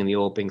 resulting in the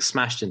orb being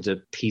smashed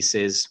into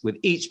pieces, with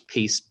each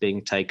piece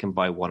being taken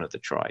by one of the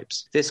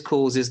tribes. This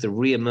causes the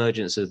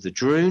re-emergence of the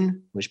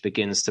Droon, which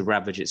begins to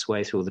ravage its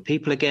way through all the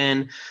people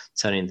again,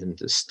 turning them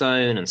to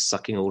stone and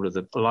sucking all of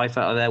the life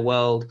out of their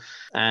world.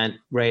 And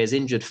Raya's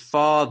injured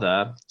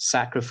father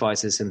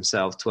sacrifices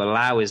himself to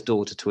allow his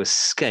daughter to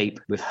escape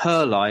with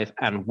her life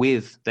and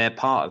with their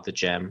part of the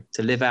gem,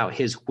 to live out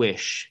his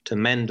wish to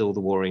mend all the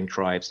warring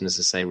tribes and, as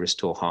I say,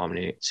 restore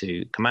harmony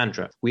to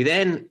Kamandra. We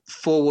then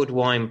forward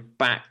wind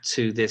back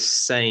to this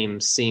same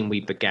scene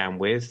we began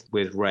with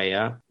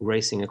Raya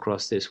racing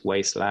across this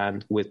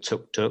wasteland with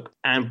Tuk Tuk,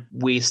 and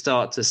we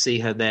start to see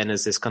her then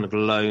as this kind of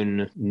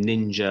lone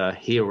ninja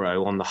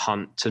hero on the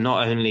hunt to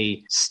not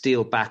only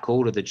steal back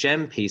all of the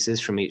gem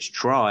pieces from each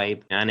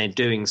tribe, and in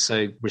doing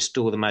so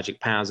restore the magic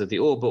powers of the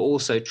orb, but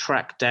also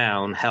track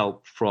down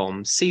help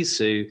from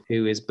Sisu,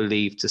 who is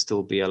believed to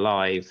still be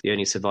alive, the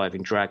only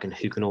surviving dragon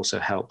who can also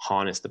help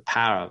harness the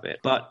power of it.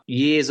 But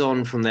years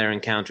on from their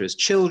encounter as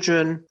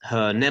children,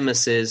 her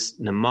nemesis,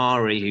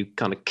 Namari, who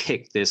kind of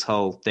kicked this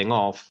whole thing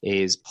off,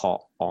 is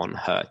hot on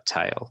her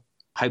tail.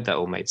 Hope that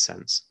all made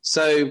sense.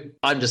 So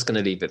I'm just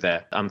going to leave it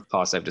there. I'm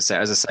past over to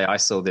Sarah. As I say, I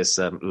saw this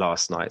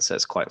last night, so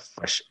it's quite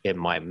fresh in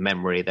my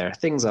memory. There are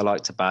things I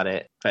liked about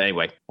it. But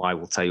anyway, I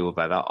will tell you all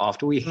about that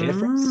after we hear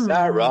from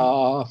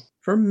Sarah.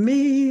 from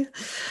me.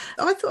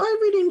 I thought I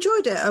really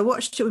enjoyed it. I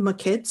watched it with my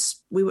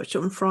kids. We watched it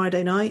on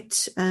Friday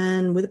night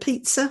and with a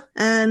pizza.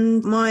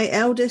 And my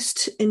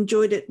eldest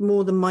enjoyed it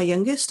more than my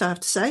youngest, I have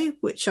to say,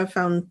 which I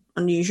found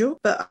unusual.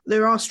 But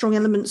there are strong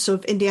elements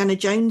of Indiana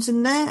Jones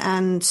in there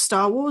and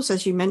Star Wars,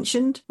 as you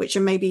mentioned, which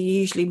are maybe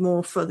usually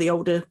more for the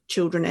older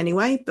children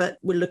anyway. But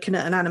we're looking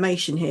at an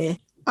animation here.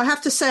 I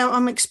have to say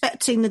I'm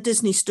expecting the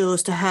Disney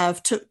stores to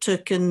have Tuk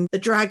Tuk and the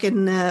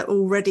dragon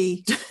all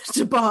ready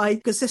to buy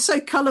because they're so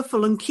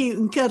colourful and cute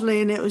and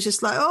cuddly, and it was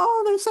just like,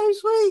 oh, they're so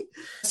sweet.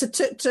 So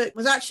Tuk Tuk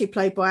was actually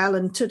played by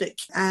Alan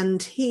Tudyk,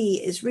 and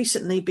he has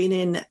recently been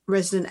in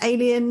Resident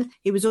Alien.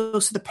 He was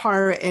also the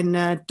pirate in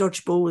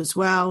Dodgeball as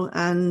well,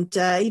 and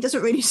he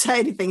doesn't really say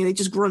anything, and he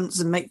just grunts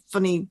and makes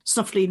funny,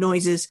 snuffly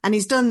noises, and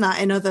he's done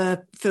that in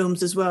other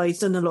films as well. He's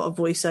done a lot of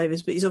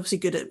voiceovers, but he's obviously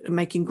good at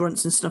making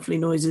grunts and snuffly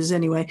noises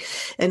anyway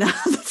in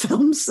other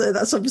films, so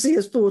that's obviously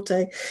his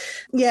forte.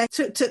 Yeah,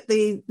 took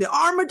the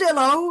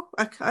armadillo.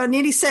 I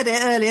nearly said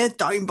it earlier.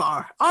 Down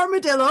bar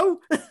armadillo.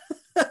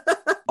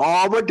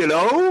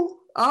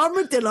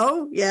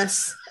 Armadillo,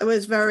 yes. It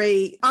was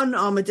very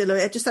un-armadillo.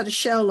 It just had a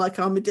shell like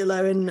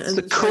armadillo. And it's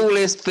the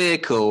coolest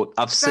vehicle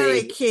I've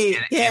seen cute.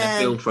 in a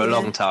film for a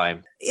long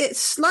time.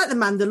 It's like the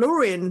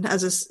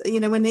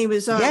Mandalorian, when he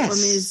was on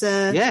his...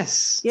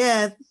 yes.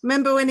 Yeah,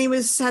 remember when he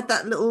had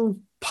that little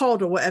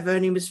pod or whatever,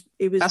 and he was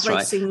that's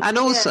racing. Right.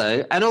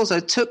 And also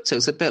Tuk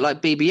Tuk's a bit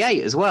like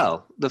BB-8 as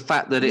well. The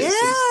fact that it's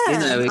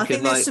I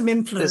think there's some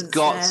influence. There's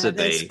got to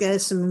be.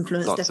 There's some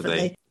influence,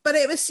 definitely. But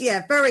it was,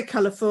 very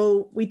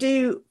colourful. We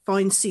do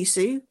find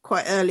Sisu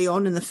quite early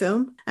on in the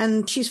film,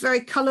 and she's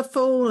very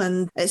colourful,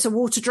 and it's a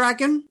water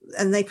dragon,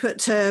 and they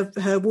put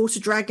her water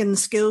dragon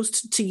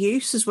skills to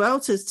use as well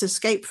to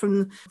escape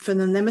from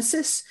the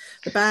nemesis,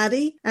 the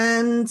baddie.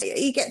 And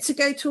you get to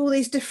go to all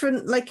these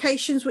different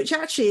locations, which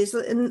actually is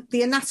in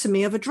the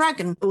anatomy of a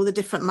dragon, all the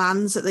different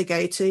lands that they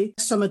go to.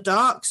 Some are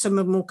dark, some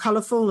are more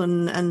colourful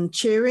and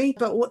cheery.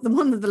 But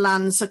one of the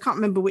lands, I can't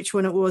remember which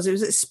one it was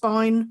at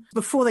Spine.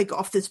 Before they got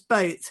off this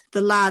boat,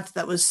 the lad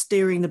that was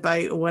steering the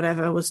boat or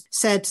whatever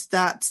said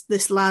that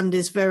this land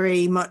is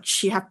very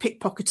much, you have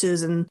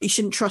pickpocketers and you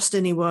shouldn't trust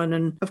anyone.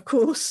 And of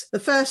course, the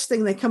first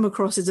thing they come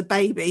across is a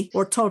baby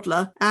or a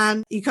toddler,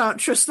 and you can't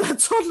trust that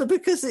toddler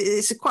because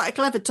it's quite a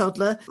clever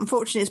toddler.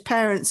 Unfortunately, his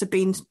parents have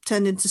been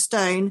turned into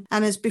stone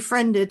and has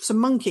befriended some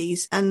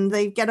monkeys, and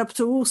they get up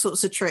to all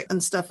sorts of tricks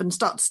and stuff and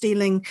start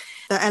stealing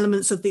the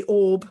elements of the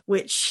orb,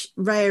 which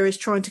Raya is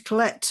trying to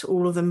collect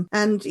all of them.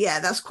 And yeah,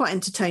 that's quite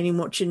entertaining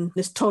watching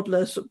this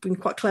toddler sort of being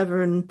quite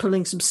clever and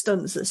pulling some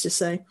stunts, let's just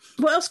say.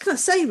 What else can I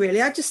say,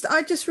 really? I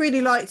just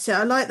really liked it.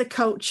 I liked the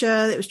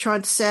culture it was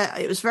trying to set.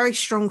 It was very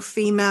strong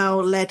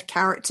female-led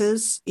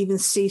characters. Even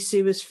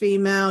Sisu was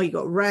female. You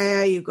got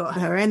Raya, you've got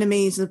her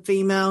enemies and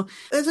female.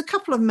 There's a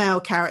couple of male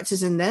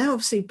characters in there,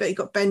 obviously, but you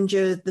got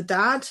Benja the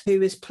dad,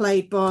 who is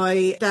played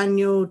by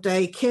Daniel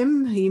Day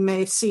Kim, who you may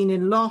have seen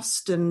in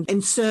Lost and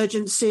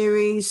Insurgent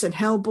series and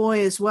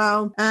Hellboy as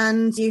well.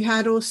 And you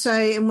had also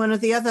in one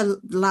of the other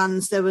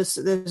lands, there was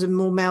a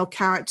more male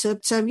character.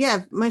 So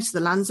yeah, most of the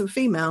lands were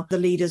female, the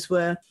leaders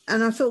were.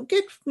 And I thought,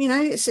 good,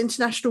 it's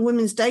International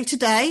Women's Day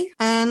today.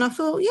 And I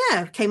thought,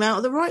 came out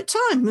at the right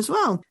time as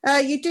well.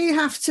 You do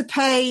have to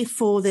pay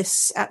for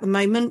this at the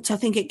moment. I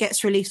think it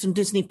gets released on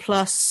Disney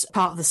Plus,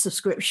 part of the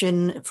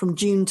subscription from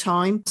June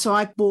time. So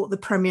I bought the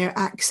Premier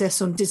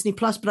Access on Disney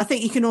Plus, but I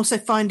think you can also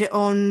find it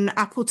on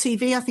Apple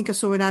TV. I think I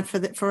saw an ad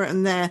for it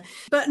in there.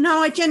 But no,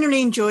 I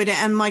generally enjoyed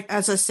it. And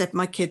as I said,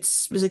 my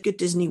kids, was a good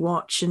Disney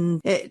watch,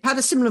 and it had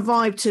a similar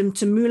vibe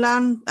to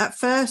Mulan at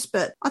first,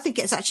 but I think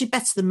it's actually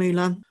better than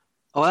Mulan.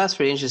 Oh, that's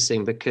really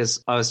interesting,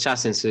 because I was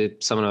chatting to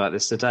someone about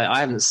this today. I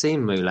haven't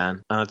seen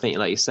Mulan, and I think,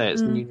 like you say,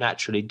 you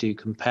naturally do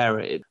compare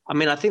it. I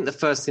mean, I think the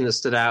first thing that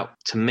stood out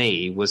to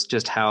me was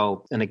just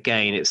how, and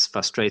again, it's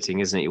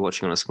frustrating, isn't it? You're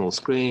watching on a small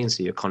screen,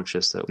 so you're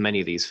conscious that many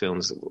of these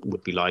films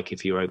would be like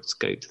if you were able to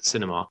go to the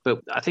cinema.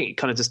 But I think you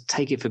kind of just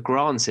take it for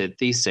granted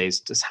these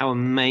days, just how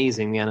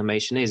amazing the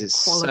animation is.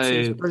 It's quality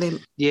is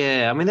brilliant.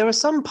 Yeah, I mean, there are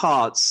some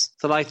parts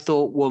that I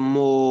thought were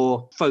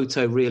more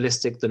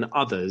photorealistic than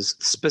others.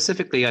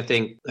 Specifically, I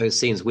think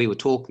those scenes we were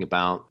talking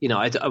about,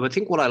 I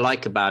think what I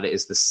like about it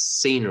is the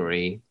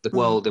scenery, the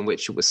world in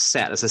which it was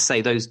set. As I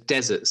say, those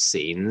desert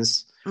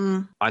scenes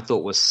I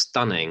thought was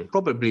stunning,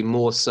 probably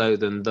more so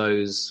than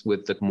those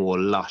with the more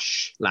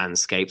lush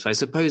landscapes. I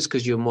suppose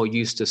because you're more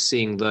used to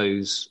seeing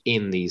those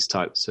in these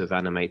types of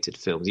animated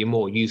films. You're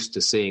more used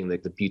to seeing the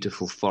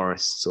beautiful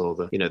forests or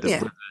the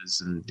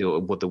rivers and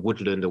the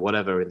woodland or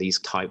whatever in these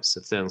types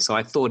of films. So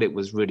I thought it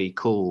was really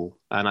cool.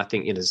 And I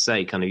think,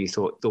 kind of you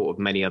thought of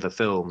many other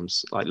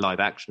films, like live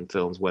action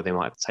films, where they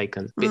might have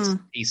taken bits and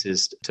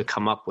pieces to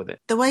come up with it.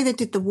 The way they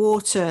did the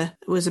water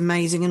was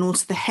amazing, and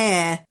also the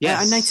hair.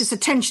 Yes. I noticed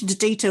attention to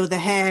detail. The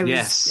hair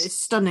Yes. is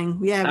stunning.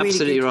 Yeah,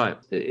 Absolutely really good. right.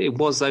 It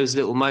was those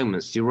little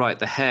moments. You're right.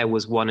 The hair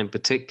was one in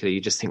particular.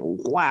 You just think,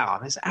 wow,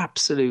 that's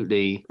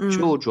absolutely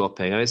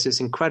jaw-dropping. It's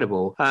just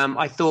incredible.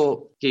 I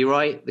thought, you're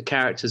right, the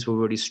characters were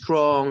really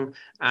strong.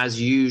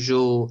 As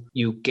usual,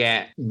 you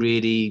get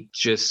really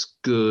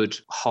just good,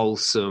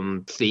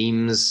 wholesome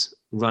themes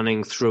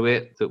running through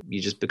it that you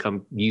just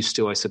become used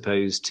to, I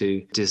suppose,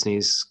 to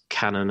Disney's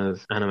canon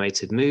of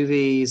animated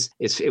movies.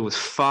 It was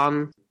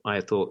fun.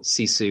 I thought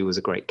Sisu was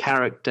a great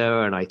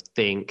character, and I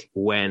think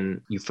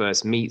when you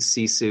first meet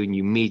Sisu and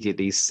you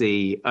immediately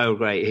see, oh,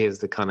 great, here's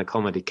the kind of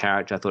comedy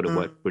character, I thought it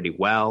worked really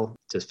well.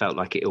 Just felt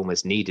like it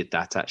almost needed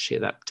that, actually,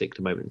 at that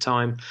particular moment in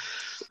time.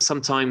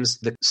 Sometimes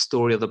the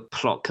story or the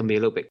plot can be a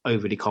little bit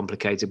overly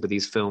complicated with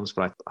these films,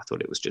 but I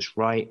thought it was just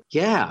right.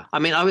 Yeah. I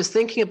mean, I was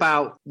thinking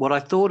about what I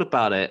thought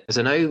about it as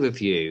an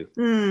overview,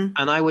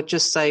 and I would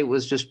just say it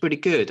was just pretty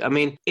good. I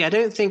mean, I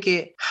don't think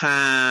it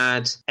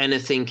had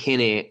anything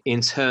in it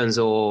in terms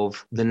of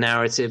the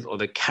narrative or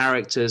the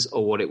characters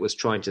or what it was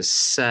trying to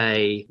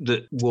say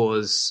that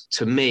was,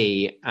 to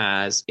me,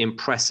 as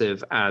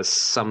impressive as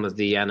some of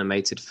the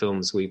animated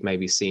films we've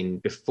maybe seen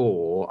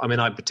before. I mean,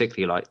 I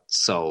particularly like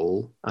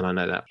Soul, and I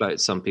know that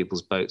floats some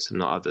people's boats and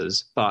not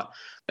others, but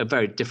a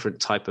very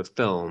different type of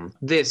film.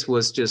 This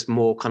was just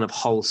more kind of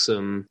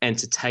wholesome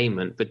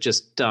entertainment, but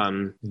just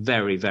done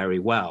very, very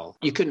well.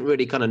 You couldn't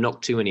really kind of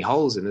knock too many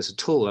holes in this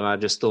at all. And I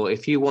just thought,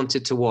 if you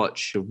wanted to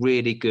watch a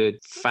really good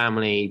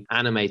family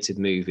animated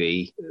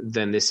movie,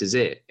 then this is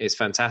it. It's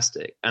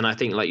fantastic. And I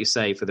think, like you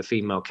say, for the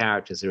female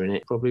characters are in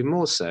it, probably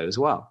more so as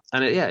well.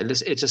 And it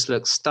just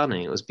looks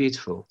stunning. It was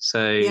beautiful.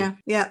 So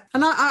yeah.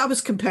 And I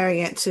was comparing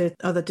it to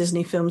other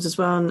Disney films as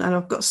well. And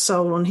I've got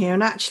Soul on here.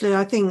 And actually,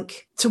 I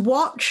think to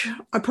watch,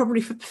 I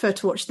probably prefer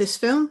to watch this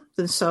film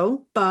than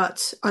Soul,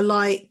 but I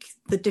like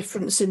the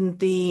difference in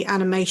the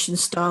animation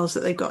styles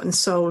that they got in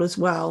Soul as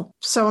well.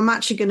 So I'm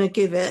actually going to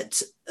give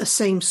it a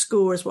same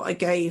score as what I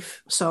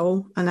gave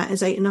Soul, and that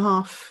is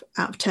 8.5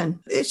 out of 10.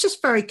 It's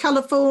just very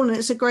colourful and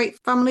it's a great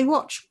family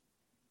watch.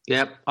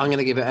 Yep, I'm going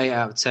to give it 8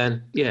 out of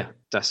 10. Yeah,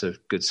 that's a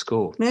good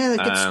score. Yeah,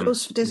 they're good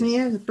scores for Disney.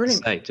 Yeah, they're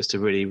brilliant. Just a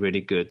really,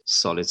 really good,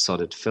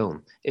 solid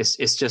film.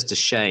 It's just a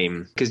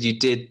shame because you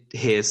did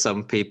hear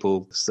some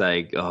people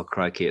say, "Oh,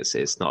 crikey,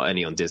 it's not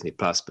only on Disney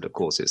Plus, but of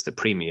course it's the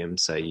premium,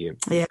 so you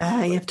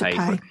have to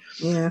pay."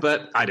 Yeah,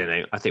 but I don't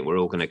know. I think we're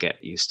all going to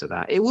get used to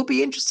that. It will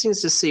be interesting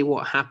to see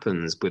what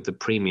happens with the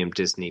premium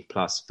Disney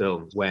Plus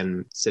films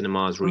when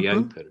cinemas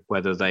reopen.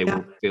 Whether they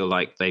will feel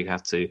like they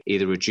have to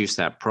either reduce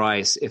that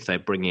price if they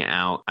bring it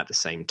out at the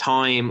same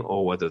time,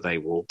 or whether they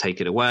will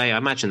take it away. I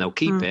imagine they'll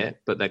keep it,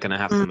 but they're going to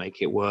have to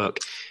make it work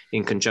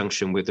in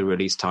conjunction with the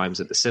release times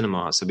at the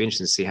cinema. So it'll be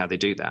interesting to see how they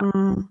do that.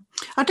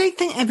 I don't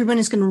think everyone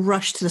is going to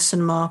rush to the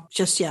cinema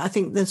just yet. I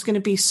think there's going to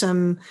be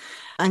some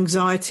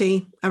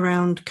anxiety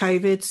around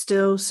COVID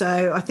still.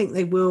 So I think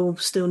they will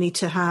still need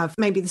to have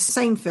maybe the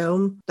same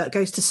film that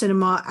goes to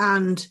cinema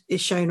and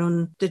is shown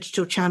on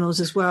digital channels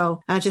as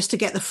well, just to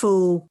get the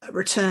full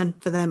return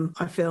for them,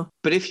 I feel.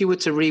 But if you were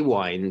to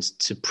rewind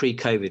to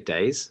pre-COVID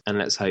days, and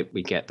let's hope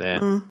we get there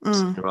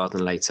sooner rather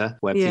than later,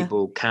 where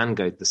people can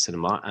go to the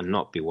cinema and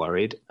not be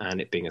worried and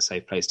it being a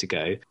safe place to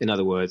go. In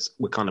other words,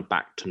 we're kind of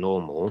back to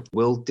normal.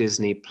 Will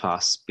Disney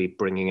Plus be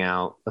bringing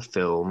out a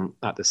film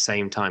at the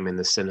same time in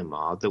the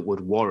cinema that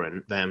would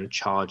warrant them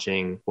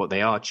charging what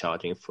they are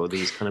charging for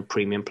these kind of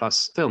premium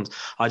plus films?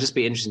 I'd just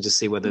be interested to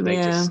see whether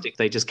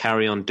they just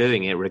carry on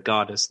doing it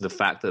regardless of the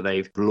fact that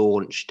they've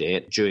launched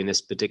it during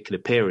this particular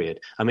period.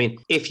 I mean,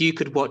 if you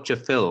could watch a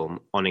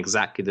film on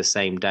exactly the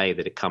same day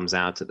that it comes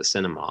out at the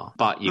cinema,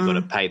 but you've got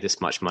to pay this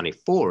much money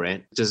for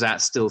it, does that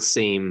still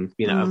seem,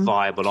 a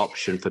viable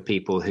option for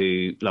people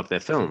who love their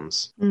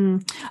films?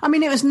 I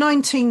mean, it was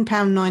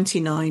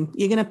 £19.99.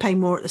 You're going to pay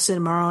more at the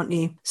cinema, aren't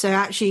you? So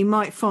actually you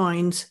might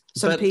find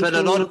But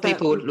a lot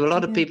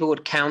of people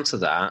would counter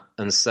that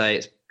and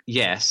say,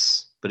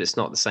 yes, but it's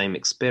not the same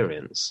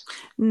experience.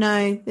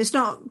 No, it's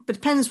not. But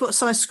it depends what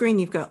size screen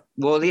you've got.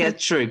 Well, yeah,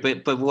 true.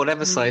 But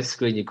whatever size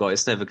screen you've got,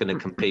 it's never going to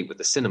compete with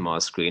the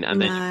cinema screen.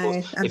 And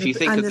then, if you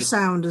think of the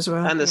sound as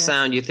well, and the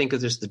sound, you think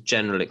of just the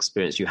general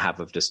experience you have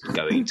of just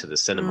going to the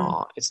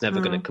cinema. It's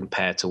never going to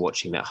compare to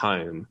watching at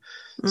home.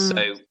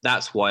 So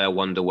that's why I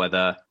wonder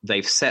whether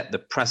they've set the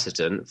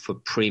precedent for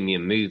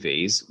premium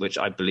movies, which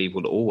I believe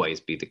will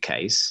always be the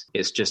case.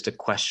 It's just a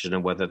question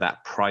of whether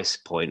that price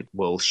point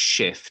will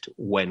shift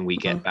when we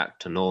get back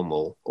to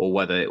normal, or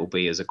whether it will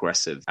be as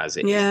aggressive as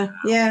it is.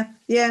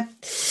 Yeah.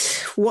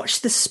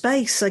 Watch the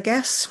space, I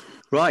guess.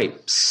 Right,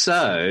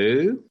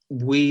 so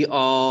we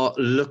are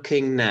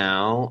looking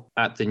now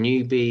at the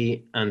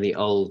newbie and the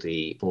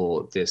oldie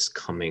for this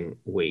coming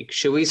week.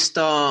 Shall we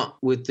start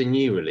with the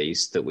new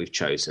release that we've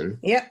chosen?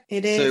 Yep,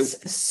 it is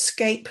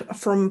Escape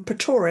from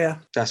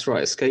Pretoria. That's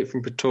right, Escape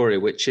from Pretoria,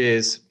 which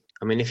is,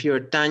 I mean, if you're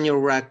a Daniel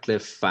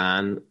Radcliffe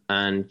fan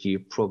and you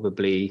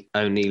probably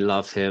only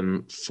love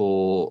him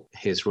for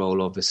his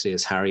role, obviously,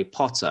 as Harry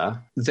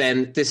Potter,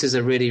 then this is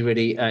a really,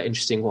 really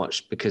interesting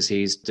watch because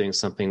he's doing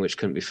something which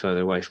couldn't be further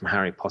away from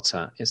Harry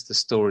Potter. It's the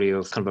story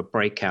of kind of a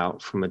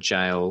breakout from a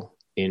jail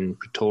in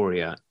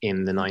Pretoria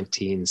in the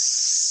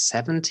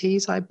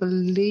 1970s, I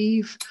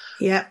believe.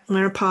 Yeah,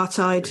 where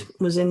apartheid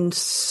was in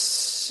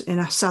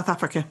South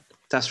Africa.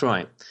 That's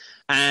right.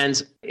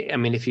 And I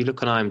mean, if you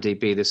look on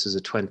IMDb, this was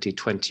a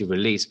 2020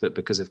 release, but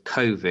because of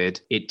COVID,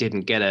 it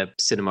didn't get a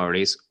cinema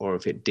release, or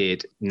if it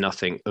did,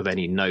 nothing of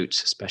any note,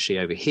 especially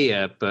over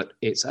here. But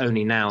it's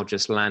only now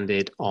just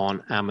landed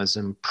on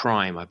Amazon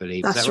Prime, I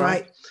believe. That's Is that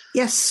right?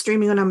 Yes,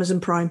 streaming on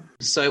Amazon Prime.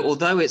 So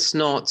although it's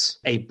not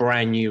a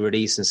brand new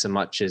release in so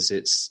much as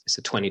it's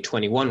a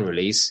 2021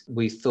 release,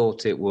 we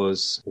thought it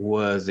was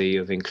worthy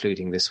of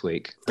including this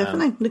week.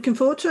 Definitely. Looking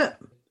forward to it.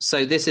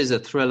 So this is a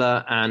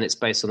thriller, and it's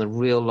based on the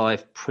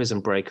real-life prison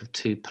break of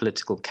two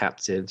political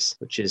captives,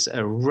 which is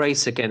a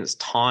race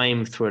against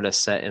time thriller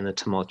set in the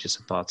tumultuous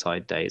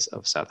apartheid days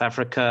of South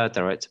Africa,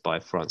 directed by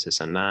Francis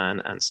Annan,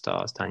 and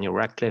stars Daniel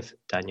Radcliffe,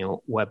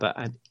 Daniel Webber,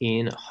 and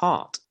Ian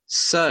Hart.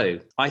 So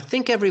I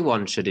think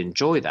everyone should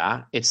enjoy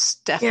that. It's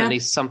definitely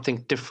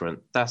something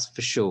different, that's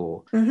for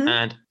sure. Mm-hmm.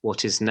 And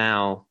what is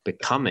now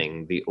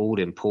becoming the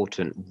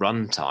all-important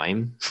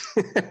runtime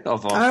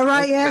of our... All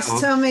right, yes,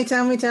 tell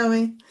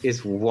me.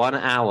 Is 1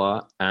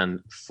 hour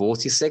and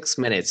 46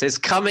 minutes. It's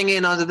coming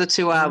in under the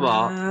 2 hour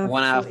mark.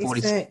 1 hour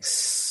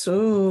 46.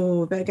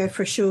 Oh, better go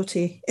for a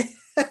shorty.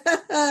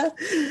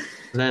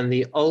 Then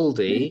the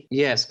oldie,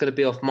 it's going to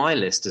be off my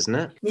list, isn't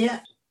it?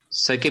 Yeah.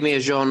 So give me a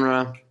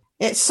genre.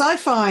 It's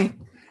sci-fi.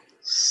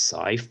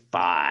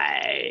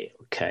 Sci-fi.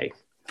 Okay.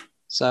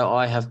 So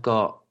I've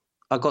got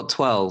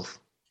 12.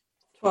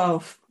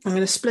 12. I'm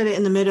going to split it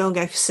in the middle and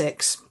go for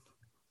 6.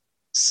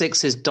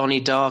 6 is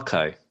Donnie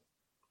Darko.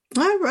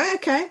 Oh, right,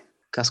 okay.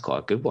 That's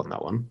quite a good one,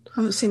 that one. I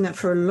haven't seen that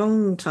for a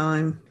long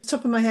time.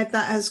 Top of my head,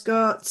 that has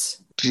got...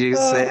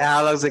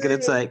 How long is it going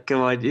to take?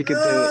 Come on, you can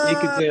do it. You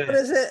can do it. What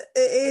is it?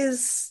 It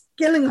is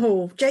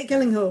Gyllenhaal. Jake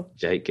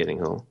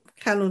Gyllenhaal.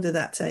 How long did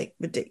that take?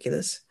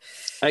 Ridiculous.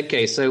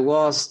 Okay, so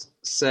whilst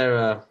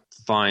Sarah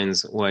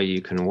finds where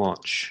you can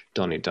watch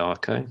Donnie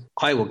Darko,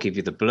 I will give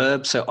you the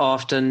blurb. So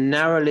after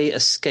narrowly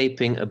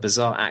escaping a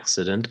bizarre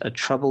accident, a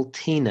troubled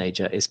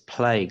teenager is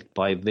plagued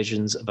by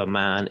visions of a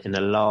man in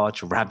a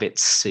large rabbit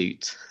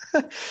suit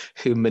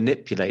who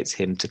manipulates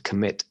him to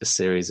commit a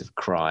series of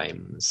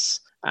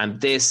crimes.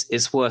 And this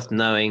is worth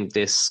knowing.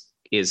 This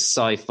is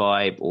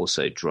sci-fi,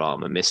 also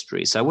drama,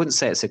 mystery. So I wouldn't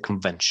say it's a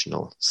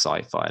conventional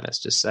sci-fi, let's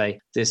just say.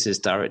 This is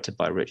directed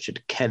by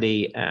Richard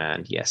Kelly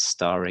and,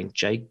 starring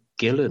Jake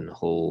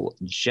Gyllenhaal,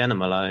 Jenna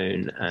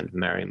Malone and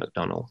Mary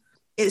McDonnell.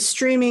 It's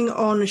streaming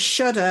on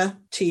Shudder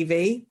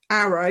TV,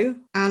 Arrow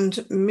and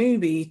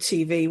Mubi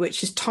TV,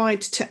 which is tied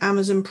to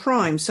Amazon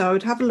Prime. So I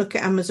would have a look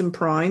at Amazon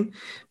Prime,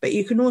 but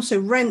you can also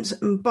rent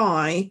and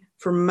buy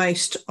from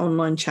most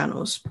online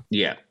channels.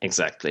 Yeah,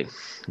 exactly.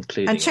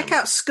 And check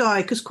out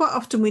Sky, because quite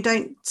often we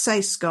don't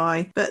say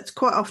Sky, but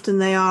quite often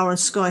they are on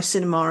Sky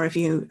Cinema if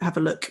you have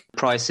a look.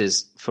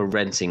 Prices for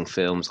renting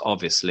films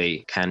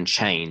obviously can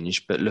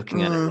change, but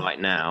looking at it right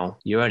now,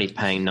 you're only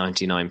paying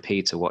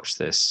 99p to watch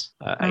this.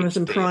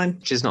 Amazon HD, Prime.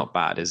 Which is not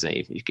bad, is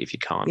it? If you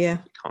can't, kind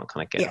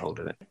of get hold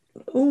of it.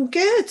 All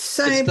good.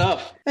 So good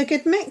stuff. A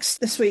good mix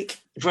this week.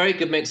 Very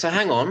good mix. So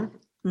hang on.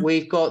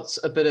 We've got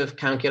a bit of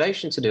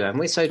calculation to do,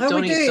 haven't we? So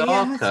Donnie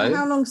Darko, so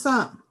how long's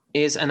that?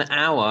 Is an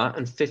hour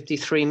and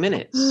 53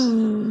 minutes.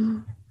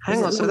 Hang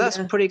on, so that's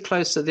pretty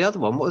close to the other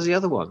one. What was the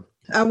other one?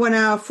 1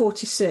 hour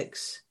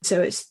 46.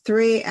 So it's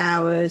 3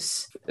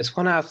 hours. It's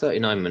 1 hour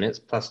 39 minutes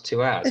plus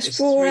 2 hours. It's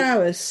 4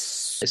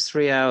 hours. It's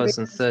 3 hours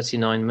and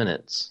 39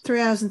 minutes.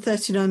 3 hours and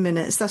 39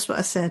 minutes. That's what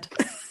I said.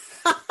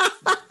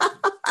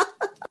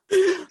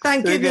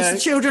 Thank goodness the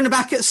children are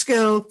back at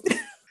school.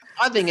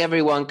 I think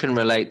everyone can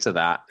relate to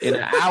that. In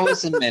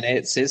hours and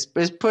minutes, it's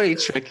pretty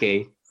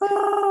tricky,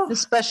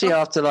 especially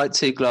after like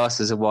 2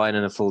 glasses of wine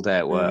and a full day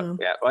at work.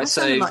 Yeah, right. I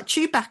sounded like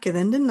Chewbacca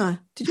then, didn't I?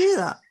 Did you hear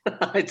that?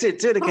 I did.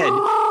 Do it again.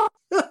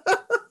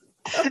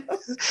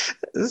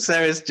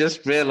 Sarah's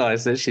just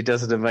realised that she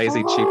does an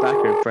amazing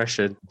Chewbacca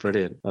impression.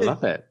 Brilliant. I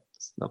love it.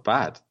 It's not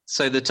bad.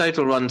 So the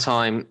total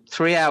runtime,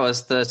 3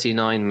 hours,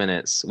 39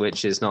 minutes,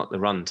 which is not the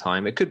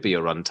runtime. It could be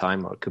your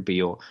runtime or it could be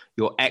your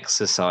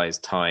exercise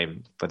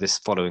time for this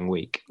following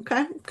week.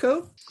 Okay,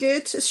 cool.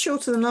 Good. It's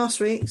shorter than last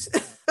week's.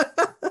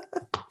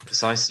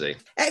 Precisely.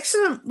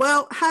 Excellent.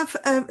 Well, have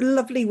a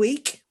lovely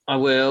week. I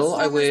will.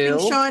 It's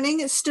been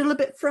shining. It's still a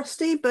bit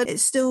frosty, but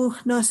it's still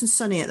nice and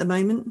sunny at the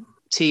moment.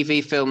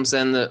 TV films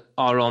then that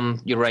are on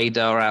your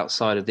radar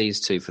outside of these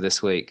two for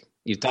this week.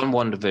 You've done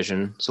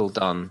WandaVision. It's all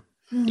done.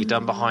 You've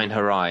done Behind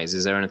Her Eyes.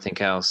 Is there anything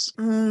else?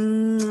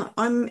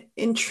 I'm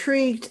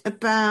intrigued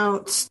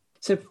about...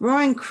 So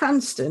Bryan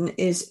Cranston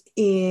is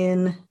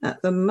in,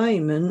 at the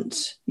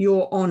moment,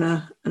 Your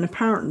Honour. And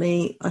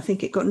apparently, I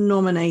think it got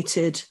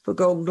nominated for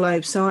Golden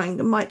Globe. So I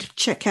might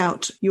check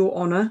out Your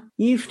Honour.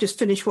 You've just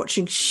finished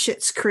watching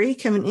Schitt's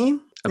Creek, haven't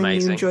you? Amazing.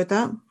 And you enjoyed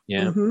that?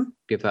 Yeah. Mm-hmm.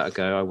 Give that a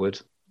go, I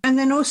would. And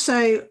then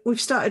also,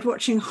 we've started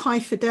watching High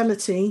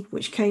Fidelity,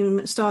 which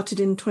started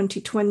in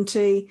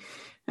 2020.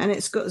 And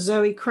it's got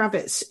Zoe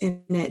Kravitz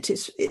in it.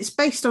 It's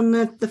based on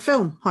the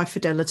film High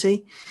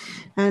Fidelity,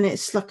 and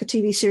it's like a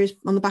TV series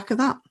on the back of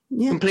that.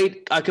 Yeah,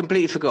 I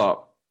completely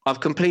forgot. I've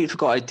completely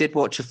forgot. I did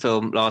watch a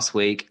film last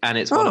week, and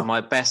it's one of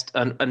my best,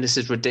 and this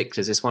is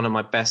ridiculous, it's one of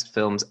my best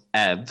films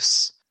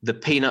evs. The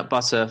Peanut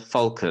Butter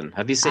Falcon.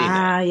 Have you seen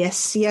it?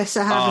 Yes,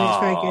 I have, and it's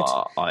very good.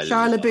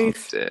 Shia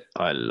LaBeouf.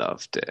 I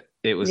loved it.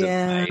 It was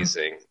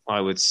amazing. I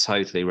would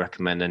totally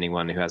recommend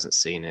anyone who hasn't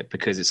seen it,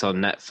 because it's on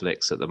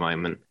Netflix at the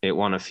moment. It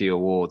won a few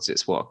awards.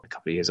 It's a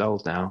couple of years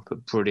old now,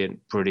 but brilliant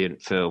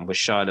film with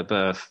Shia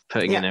LaBeouf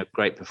putting in a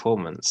great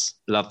performance.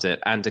 Loved it.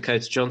 And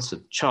Dakota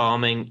Johnson.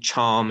 Charming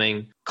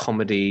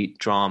comedy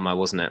drama,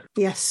 wasn't it?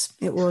 Yes,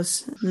 it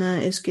was. No,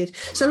 it's good.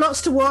 So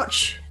lots to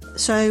watch.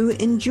 So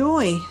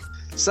enjoy.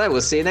 So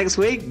we'll see you next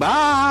week.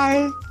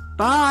 Bye.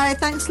 Bye.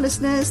 Thanks,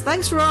 listeners.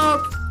 Thanks,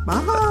 Rob.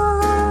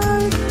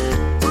 Bye.